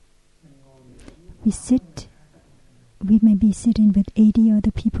 We may be sitting with 80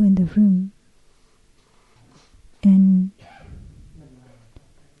 other people in the room, and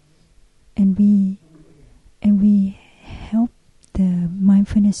we help the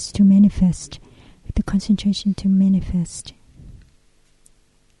mindfulness to manifest, the concentration to manifest.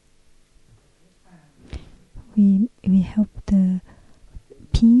 We help the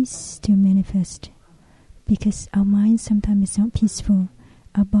peace to manifest, because our mind sometimes is not peaceful,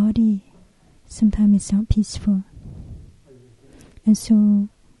 our body sometimes is not peaceful. And so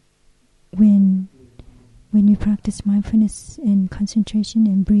when we practice mindfulness and concentration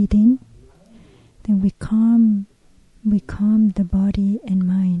and breathing, then we calm the body and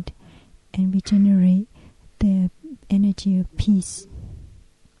mind, and we generate the energy of peace.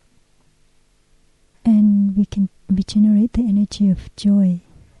 And we generate the energy of joy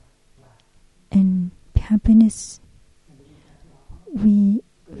and happiness. We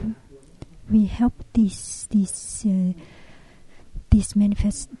help these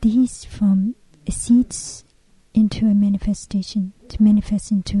from seeds into a manifestation, to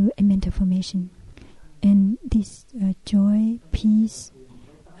manifest into a mental formation. And this joy, peace,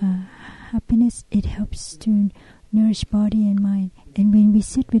 happiness, it helps to nourish body and mind. And when we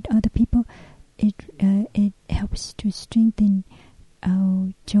sit with other people, it helps to strengthen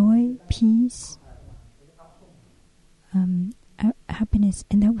our joy, peace, happiness,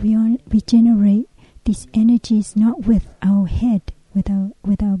 and that we generate these energies not with our head, with our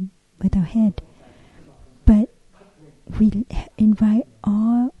head, but we invite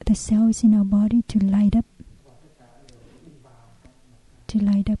all the cells in our body to light up,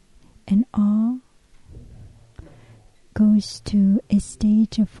 and all goes to a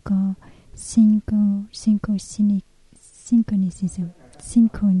stage of called synchronization,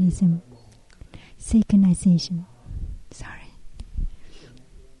 Sorry.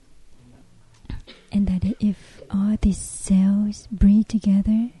 And that if all these cells breathe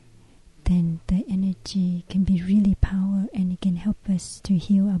together, then the energy can be really powerful, and it can help us to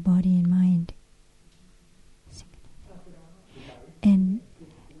heal our body and mind. And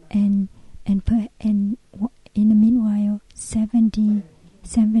in the meanwhile,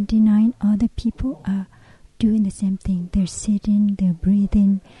 79 other people are doing the same thing. They're sitting, they're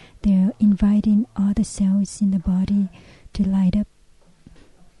breathing, they're inviting all the cells in the body to light up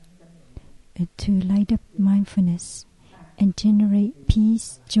mindfulness and generate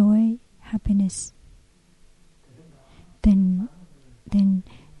peace, joy, happiness.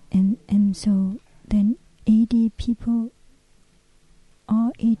 So 80 people,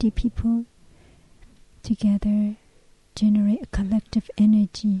 all 80 people together generate a collective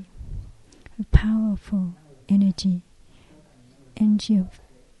energy, a powerful energy of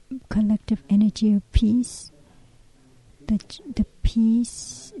collective energy of peace. The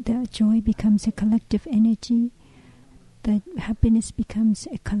peace, the joy becomes a collective energy, that happiness becomes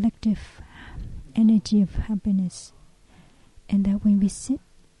a collective energy of happiness. And that when we sit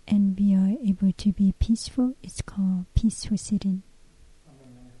and we are able to be peaceful, it's called peaceful sitting.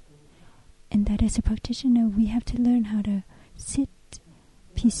 And that as a practitioner, we have to learn how to sit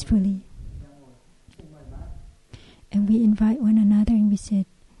peacefully. And we invite one another and we said,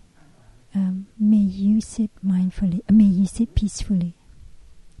 may you sit mindfully, may you sit peacefully.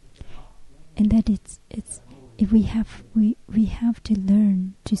 And that it's if we have to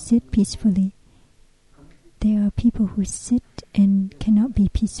learn to sit peacefully. There are people who sit and cannot be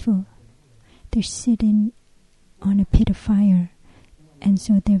peaceful. They're sitting on a pit of fire, and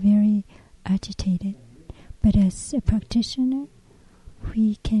so they're very agitated. But as a practitioner,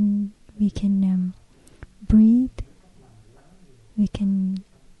 we can breathe. We can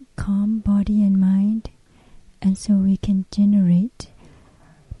calm body and mind, and so we can generate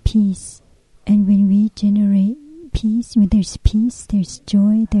peace. And when we generate peace, when there's peace, there's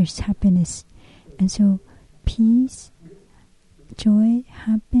joy, there's happiness. And so peace, joy,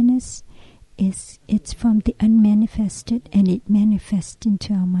 happiness it's from the unmanifested, and it manifests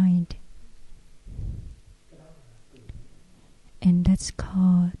into our mind. And that's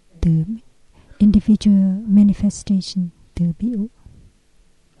called the individual manifestation, the BU.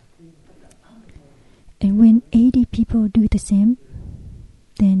 And when 80 people do the same,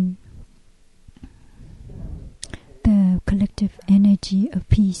 then the collective energy of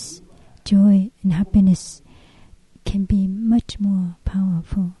peace, joy, and happiness can be much more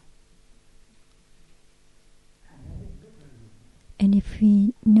powerful. And if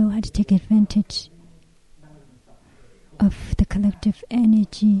we know how to take advantage of the collective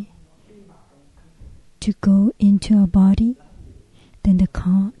energy to go into our body, then the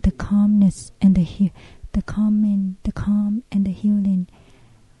calmness and the calm and the healing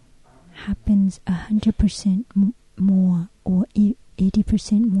happens 100% more or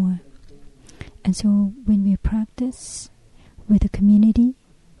 80% more. And so when we practice with a community,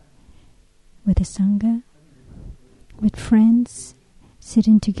 with a sangha, with friends,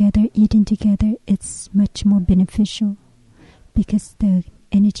 sitting together, eating together, it's much more beneficial, because the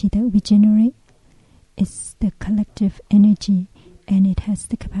energy that we generate is the collective energy, and it has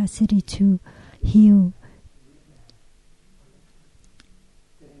the capacity to heal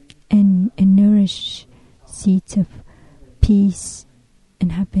and nourish seeds of peace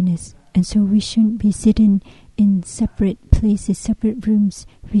and happiness. And so we shouldn't be sitting in separate places, separate rooms.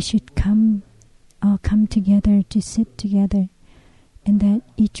 We should all come together to sit together, and that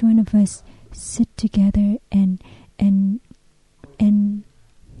each one of us sit together and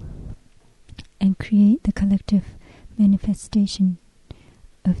create the collective manifestation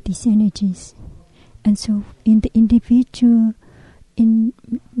of these energies. And so in the individual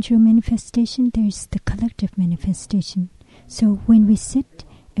manifestation, there's the collective manifestation. So when we sit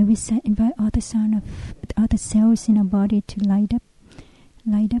and we invite all the cells in our body to light up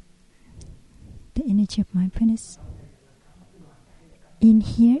the energy of mindfulness. In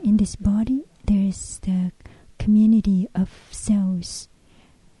here, in this body, there is the community of cells,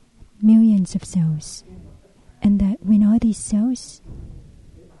 millions of cells. And that when all these cells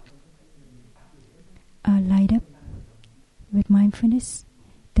are light up with mindfulness,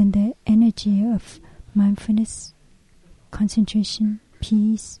 then the energy of mindfulness, concentration,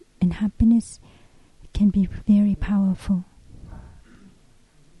 peace, and happiness can be very powerful.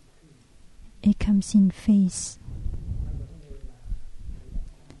 It comes in phase,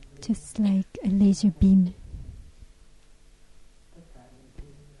 just like a laser beam.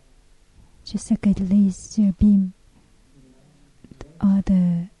 Just like a laser beam, or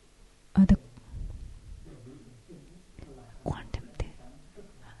the quantum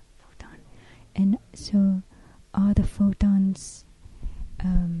photon, and so all the photons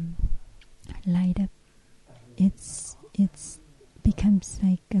light up. It's becomes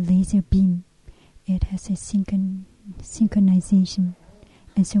like a laser beam. It has a synchronization,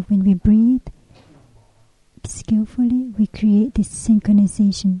 and so when we breathe skillfully, we create this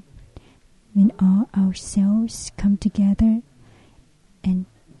synchronization. When all our cells come together and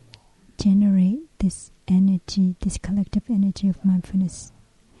generate this energy, this collective energy of mindfulness.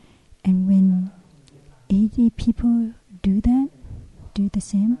 And when 80 people do the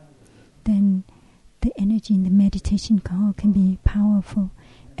same, then the energy in the meditation call can be powerful.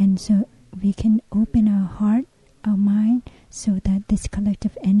 And so we can open our heart, our mind, so that this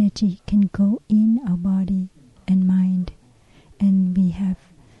collective energy can go in our body and mind. And we have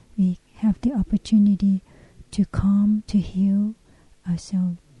the opportunity to calm, to heal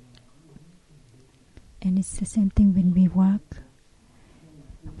ourselves. And it's the same thing when we walk.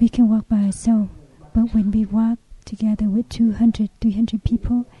 We can walk by ourselves, but when we walk together with 200, 300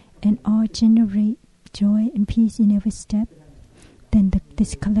 people and all generate joy and peace in every step, then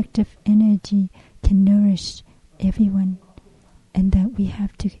this collective energy can nourish everyone, and that we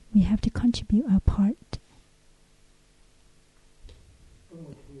have to contribute our part.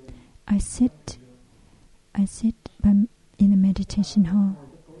 I sit in the meditation hall.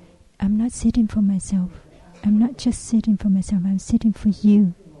 I'm not sitting for myself. I'm not just sitting for myself. I'm sitting for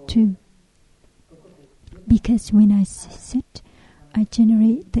you too. Because when I sit, I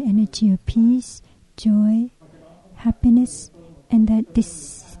generate the energy of peace, joy, happiness, and that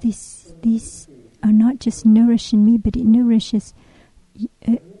these are not just nourishing me, but it nourishes.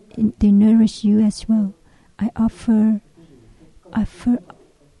 They nourish you as well. I offer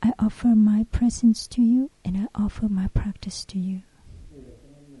my presence to you, and I offer my practice to you.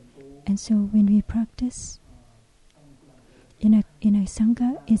 And so when we practice in a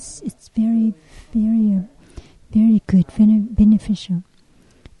sangha, it's very, very, very good, beneficial.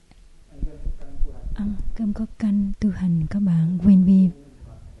 Cảm ơn tu hành các bạn.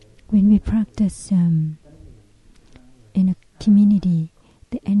 When we practice in a community,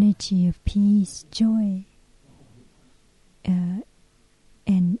 the energy of peace, joy,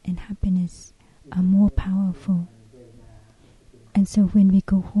 and happiness are more powerful. And so when we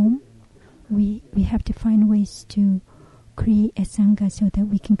go home, we have to find ways to create a sangha so that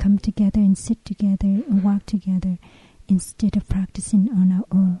we can come together and sit together and walk together instead of practicing on our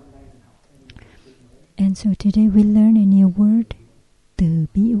own. And so today we learn a new word, từ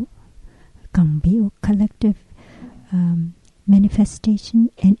biễu, cộng biễu, collective manifestation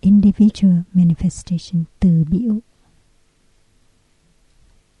and individual manifestation. Từ biễu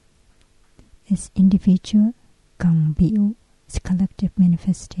is individual, cộng biễu is collective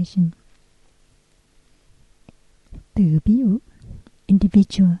manifestation. Từ biễu,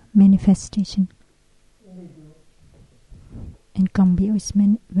 individual manifestation. And cộng biễu is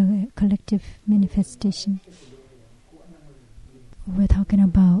collective manifestation. We're talking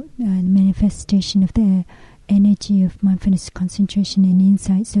about the manifestation of the energy of mindfulness, concentration, and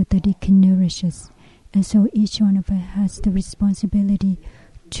insight so that it can nourish us. And so each one of us has the responsibility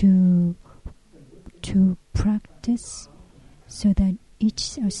to practice so that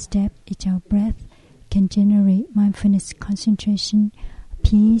each our step, each our breath can generate mindfulness, concentration,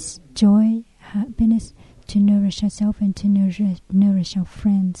 peace, joy, happiness, to nourish ourselves and to nourish our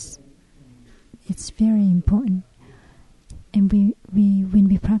friends. It's very important. And when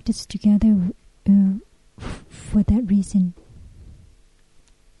we practice together for that reason,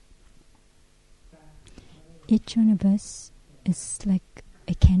 each one of us is like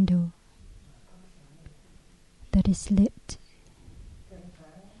a candle that is lit,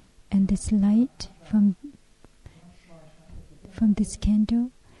 and this light from this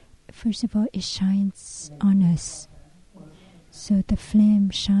candle, first of all, it shines on us. So the flame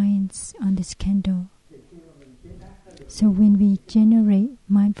shines on this candle. So when we generate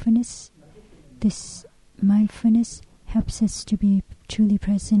mindfulness, this mindfulness helps us to be truly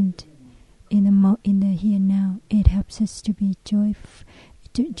present in the here and now. It helps us to be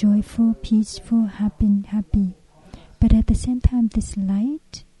joyful, peaceful, happy. But at the same time, this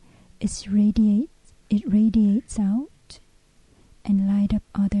light radiates out and light up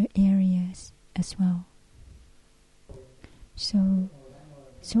other areas as well. So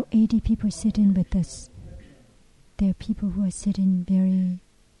 80 people sitting with us. There are people who are sitting very,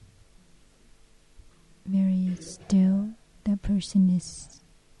 very still. That person is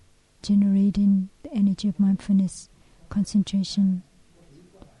generating the energy of mindfulness, concentration,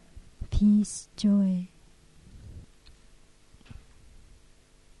 peace, joy.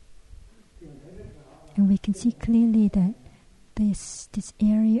 And we can see clearly that this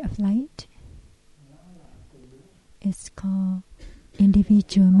area of light is called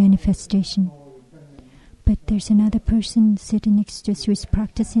individual manifestation. But there's another person sitting next to us who is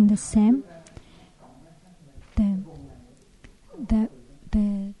practicing the same. The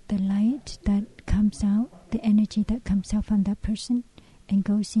light that comes out, the energy that comes out from that person and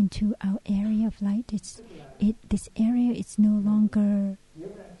goes into our area of light. This area is no longer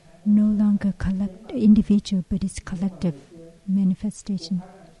individual, but it's collective manifestation.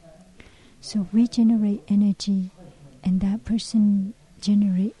 So we generate energy, and that person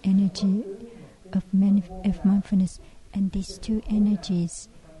generate energy of mindfulness, and these two energies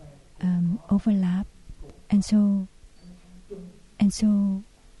overlap, and so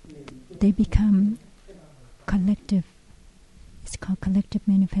they become collective. It's called collective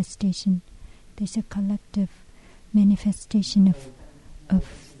manifestation. There's a collective manifestation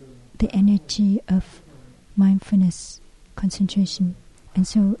of the energy of mindfulness, concentration, and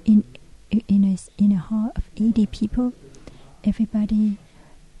so in in a hall of 80 people,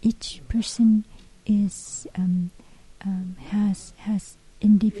 each person is has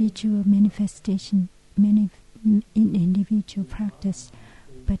individual manifestation, individual practice,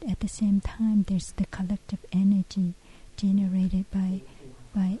 but at the same time there's the collective energy generated by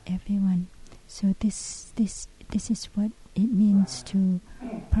everyone. So this is what it means to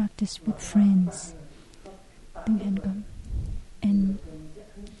practice with friends. And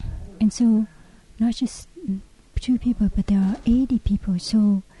so not just 2 people, but there are 80 people.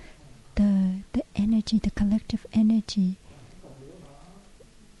 So the energy, the collective energy,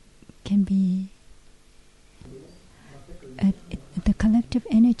 can be the collective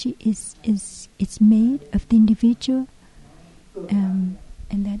energy is made of the individual, and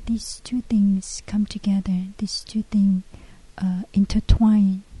that these 2 things come together. These 2 things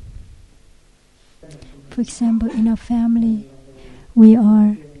intertwine. For example, in our family, we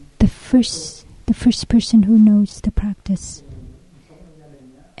are the first person who knows the practice,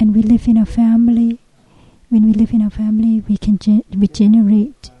 and we live in a family. When we live in a family, we can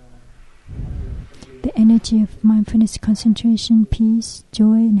generate the energy of mindfulness, concentration, peace,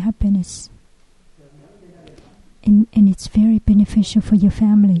 joy, and happiness. And it's very beneficial for your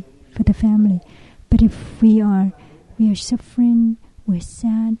family, for the family. But if we are suffering, we're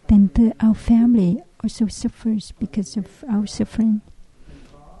sad, then our family also suffers because of our suffering.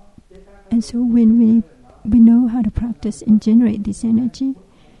 And so when we know how to practice and generate this energy,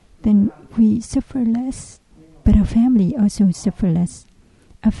 then we suffer less, but our family also suffer less.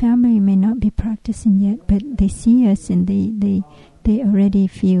 Our family may not be practicing yet, but they see us and they already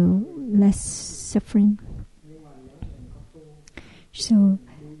feel less suffering. So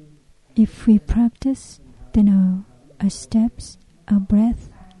if we practice, then our steps, our breath,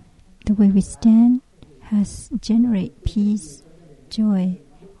 the way we stand has generate peace, joy,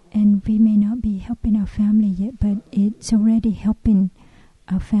 and we may not be helping our family yet, but it's already helping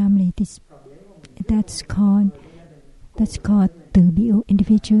our family. That's called Từ Bi,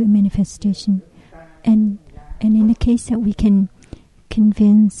 individual manifestation. And in the case that we can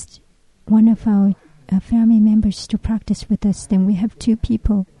convince one of our family members to practice with us, then we have 2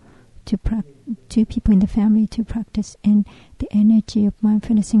 people in the family to practice, and the energy of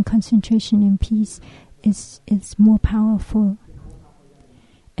mindfulness and concentration and peace is more powerful,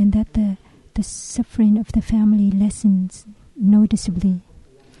 and that the suffering of the family lessens noticeably,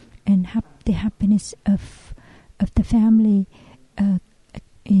 and the happiness of the family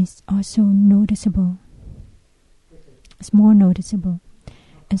is also noticeable. It's more noticeable.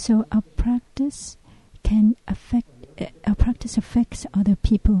 And so our practice affects other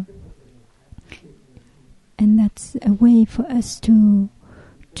people. And that's a way for us to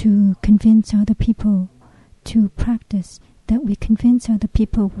convince other people to practice, that we convince other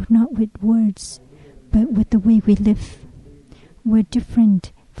people not with words, but with the way we live. We're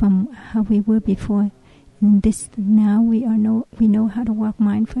different from how we were before. And this now we know how to walk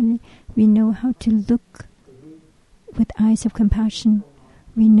mindfully. We know how to look with eyes of compassion.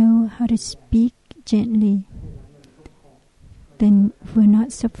 We know how to speak gently. Then we're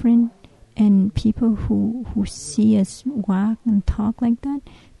not suffering. And people who see us walk and talk like that,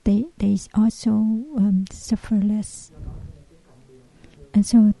 they also suffer less. And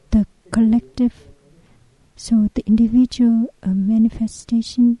so the individual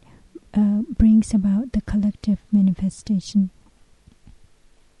manifestation brings about the collective manifestation.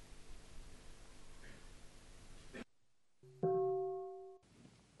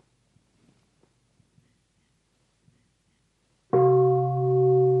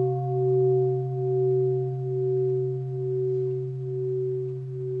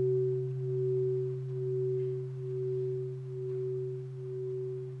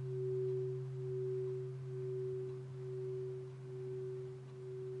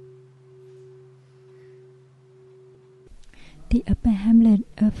 The upper hamlet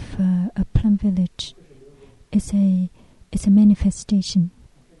of a plum village is a manifestation,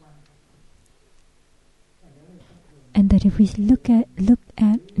 and that if we look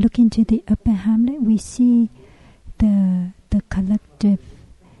into the upper hamlet, we see the collective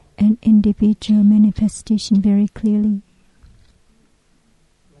and individual manifestation very clearly.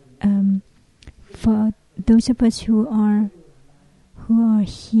 For those of us who are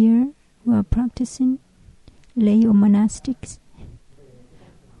here, who are practicing, lay or monastics,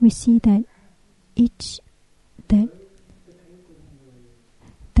 we see that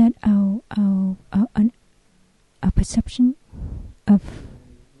our perception of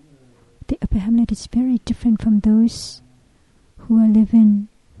the upper hamlet is very different from those who are living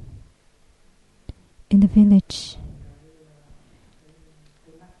in the village.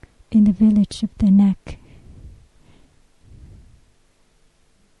 in the village of the neck.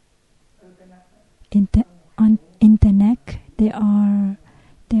 In the neck, there are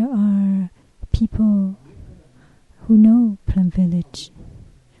people who know Plum Village,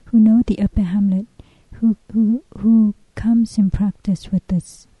 who know the Upper Hamlet, who comes and practice with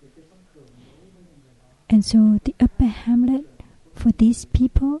us. And so the Upper Hamlet for these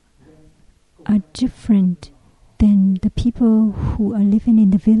people are different than the people who are living in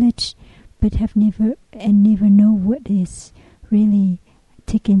the village but have never know what is really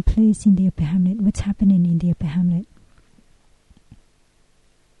taking place in the Upper Hamlet, what's happening in the Upper Hamlet.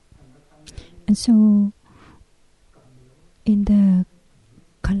 And so in the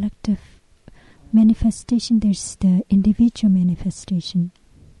collective manifestation, there's the individual manifestation.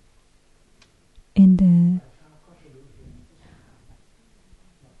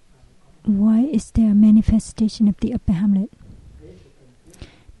 Why is there a manifestation of the Upper Hamlet?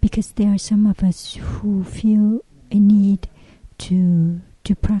 Because there are some of us who feel a need to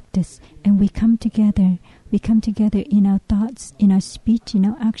practice, and we come together in our thoughts, in our speech, in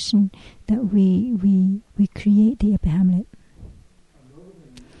our action, that we create the Upper Hamlet.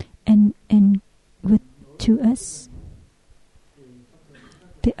 And to us,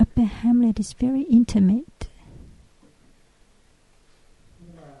 the Upper Hamlet is very intimate.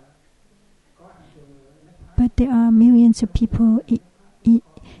 But there are millions of people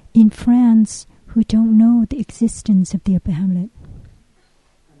in France who don't know the existence of the Upper Hamlet.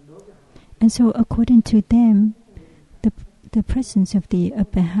 And so according to them, the presence of the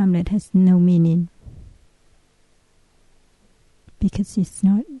Upper Hamlet has no meaning, because it's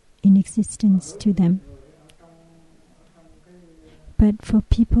not in existence to them. But for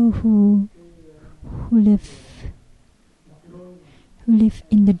people who live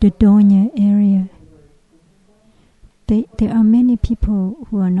in the Dordogne area, there are many people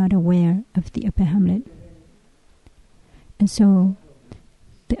who are not aware of the Upper Hamlet. And so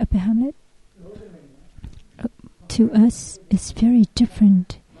the Upper Hamlet to us is very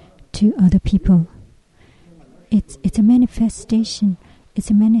different to other people. It's a manifestation. It's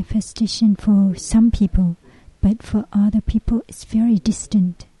a manifestation for some people, but for other people it's very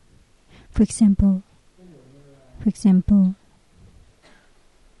distant. For example,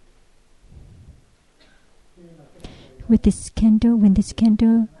 with this candle, when this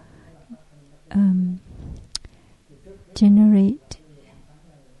candle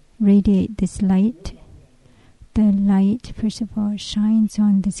radiate this light, the light first of all shines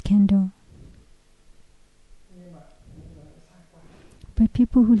on this candle. But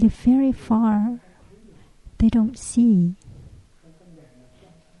people who live very far, they don't see.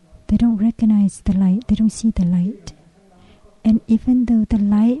 They don't recognize the light. They don't see the light. And even though the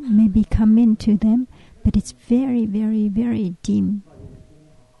light may be coming to them, but it's very, very, very dim.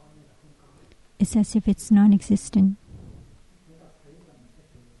 It's as if it's non-existent.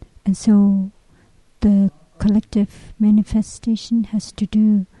 And so the collective manifestation has to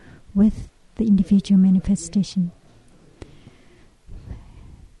do with the individual manifestation.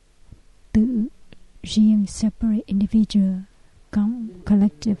 The riêng, separate, individual,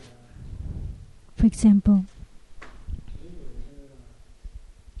 collective. For example,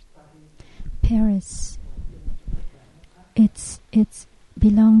 Paris. It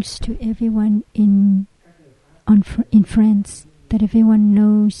belongs to everyone in France. That everyone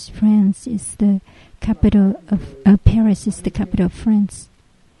knows France is the capital of Paris is the capital of France.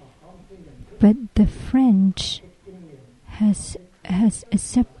 But the French has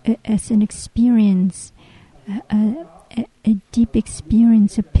an experience, a deep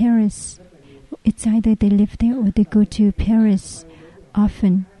experience of Paris. It's either they live there or they go to Paris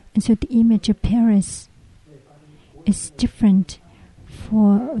often. And so the image of Paris is different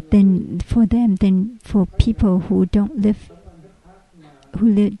for them than for people who don't live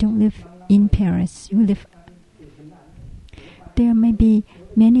in Paris. There may be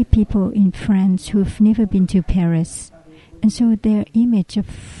many people in France who've never been to Paris, and so their image of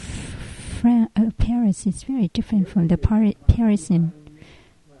Paris is very different from the Parisian,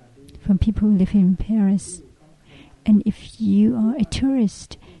 from people who live in Paris. And if you are a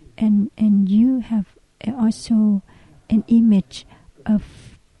tourist and you have also an image of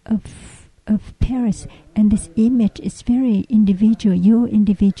Paris, and this image is very individual, your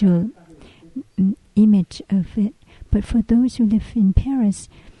individual image of it. But for those who live in Paris,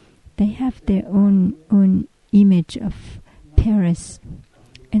 they have their own image of Paris,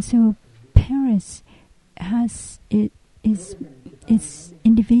 and so Paris has is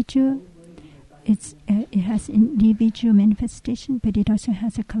individual. It has individual manifestation, but it also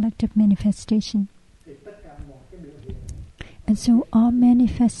has a collective manifestation. And so all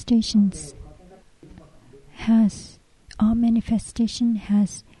manifestation has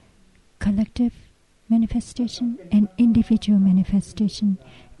collective manifestation and individual manifestation.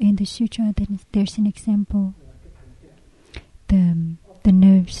 In the sutra, there's an example. The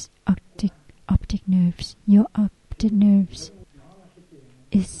nerves, optic nerves. Your optic nerves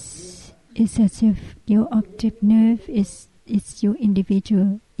is as if your optic nerve is your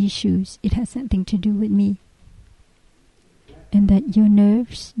individual issues. It has nothing to do with me. And that your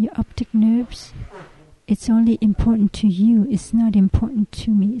nerves, your optic nerves, it's only important to you. It's not important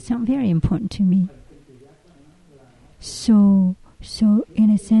to me. It's not very important to me. So in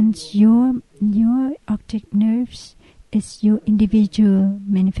a sense, your optic nerves is your individual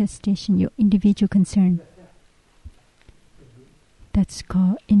manifestation, your individual concern. That's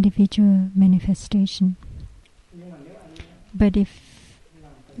called individual manifestation. But if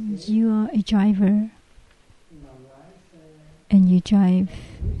you are a driver and you drive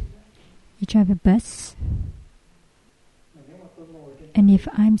a bus, and if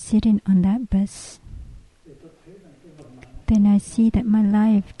I'm sitting on that bus, then I see that my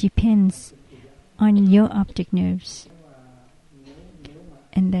life depends on your optic nerves,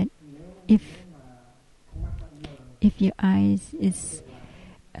 and that if your eyes is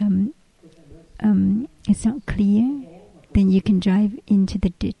it's not clear, then you can drive into the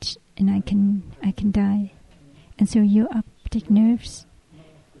ditch, and I can die. And so your optic nerves,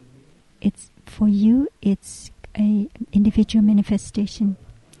 it's for you. It's a individual manifestation.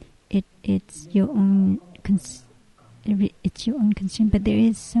 It's your own. It's your own concern, but there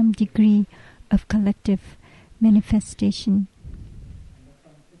is some degree of collective manifestation.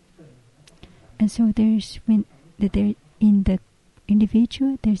 And so there's in the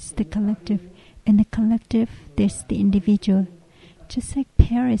individual, there's the collective. In the collective, there's the individual. Just like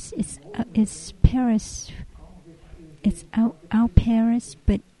Paris is Paris. It's our Paris,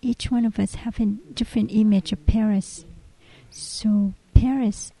 but each one of us have a different image of Paris. So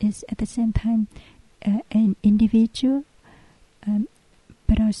Paris is at the same time an individual,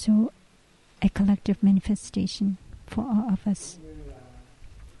 but also a collective manifestation for all of us.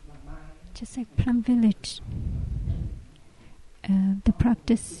 Just like Plum Village,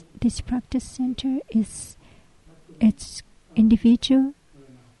 this practice center it's individual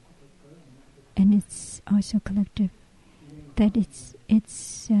and it's also collective. That it's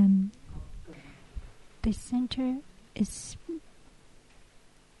the center is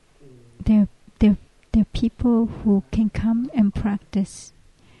there are people who can come and practice,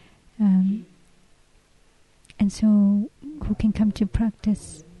 and so who can come to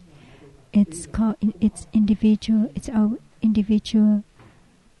practice. It's individual. It's our individual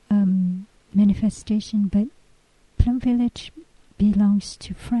manifestation. But Plum Village belongs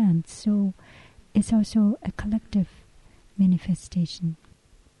to France, so it's also a collective manifestation.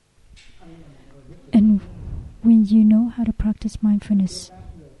 And when you know how to practice mindfulness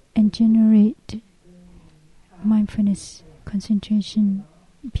and generate mindfulness, concentration,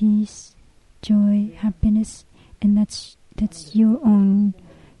 peace, joy, happiness, and that's your own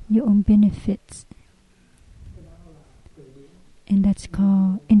benefits, and that's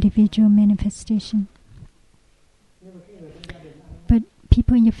called individual manifestation. But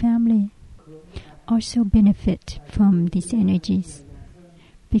people in your family also benefit from these energies,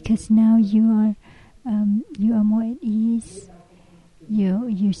 because now you are more at ease,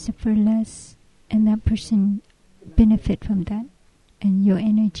 you suffer less, and that person benefit from that. And your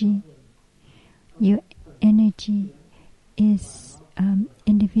energy is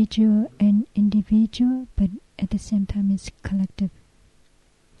individual, but at the same time is collective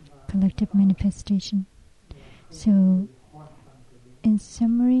manifestation. So in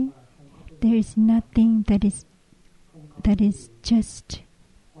summary, there is nothing that is just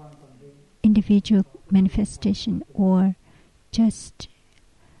individual manifestation or just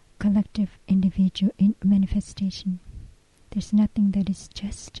collective individual manifestation. There's nothing that is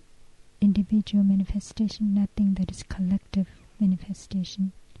just individual manifestation, nothing that is collective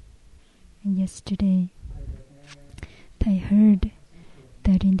manifestation. And yesterday, I heard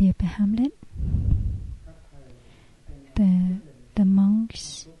that in the Upper Hamlet, the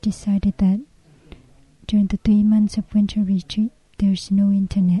monks decided that during the 3 months of winter retreat, there's no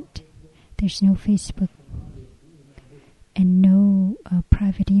internet, there's no Facebook, and no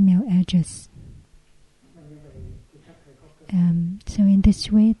private email address. So in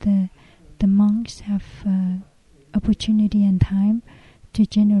this way, the monks have opportunity and time to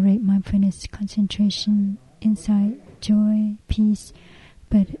generate mindfulness, concentration, insight, joy, peace,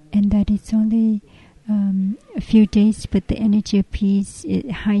 and that it's only a few days, but the energy of peace it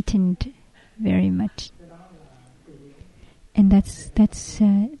heightened very much. and that's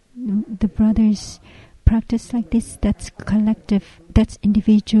the brothers practice like this. That's collective. That's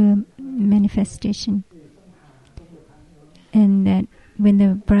individual manifestation. And that when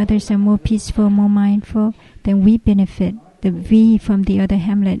the brothers are more peaceful, more mindful, then we benefit. We from the other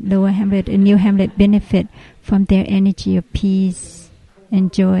Hamlet, lower Hamlet, and new Hamlet benefit from their energy of peace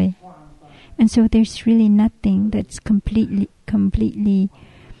and joy. And so there's really nothing that's completely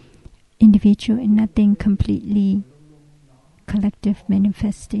individual and nothing completely collective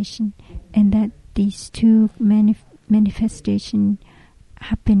manifestation. And that these two manifestations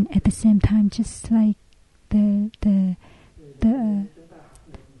happen at the same time, just like the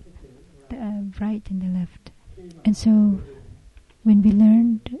right and the left. And so when we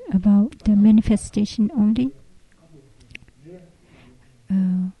learned about the manifestation only,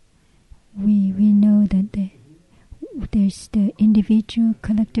 we know that there's the individual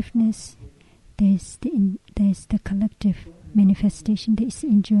collectiveness, there's the collective manifestation, there is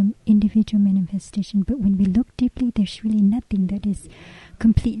individual manifestation. But when we look deeply, there's really nothing that is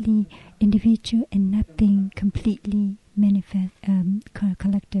completely individual and nothing completely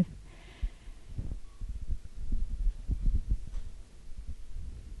collective.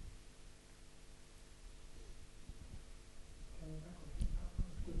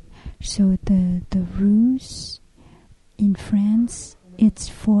 So the rules in France, it's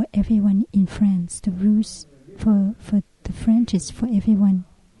for everyone in France. The rules for the French is for everyone.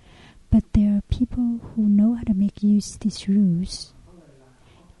 But there are people who know how to make use of these rules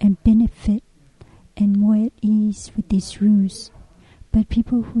and benefit and more at ease with these rules. But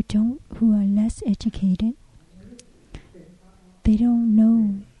people who are less educated, they don't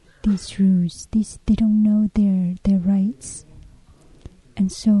know these rules. They don't know their rights.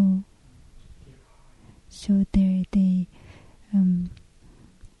 And so they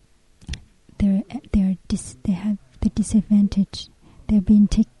have the disadvantage. They're being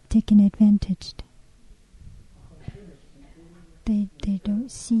taken advantage. They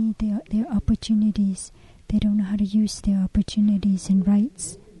don't see their opportunities. They don't know how to use their opportunities and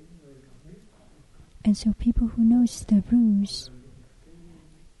rights. And so people who knows the rules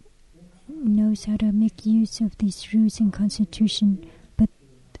knows how to make use of these rules and constitution, but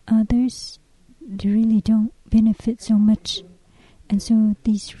others really don't benefit so much. And so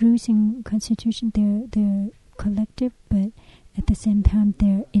these rules and constitution, they're collective, but at the same time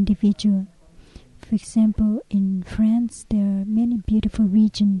they're individual. For example, in France, there are many beautiful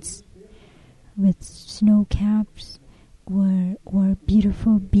regions with snow caps or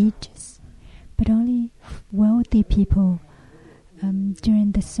beautiful beaches, but only wealthy people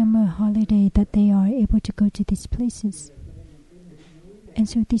during the summer holiday that they are able to go to these places. And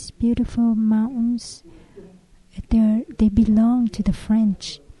so these beautiful mountains, they belong to the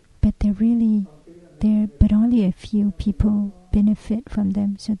French, but but only a few people benefit from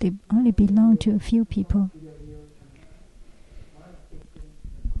them. So they only belong to a few people.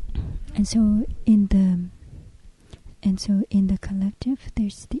 And so in the collective,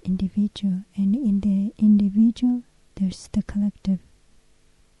 there's the individual, and in the individual, there's the collective.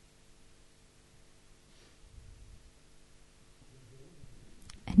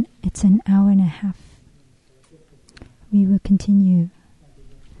 And it's an hour and a half. We will continue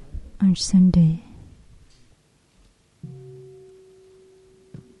on Sunday.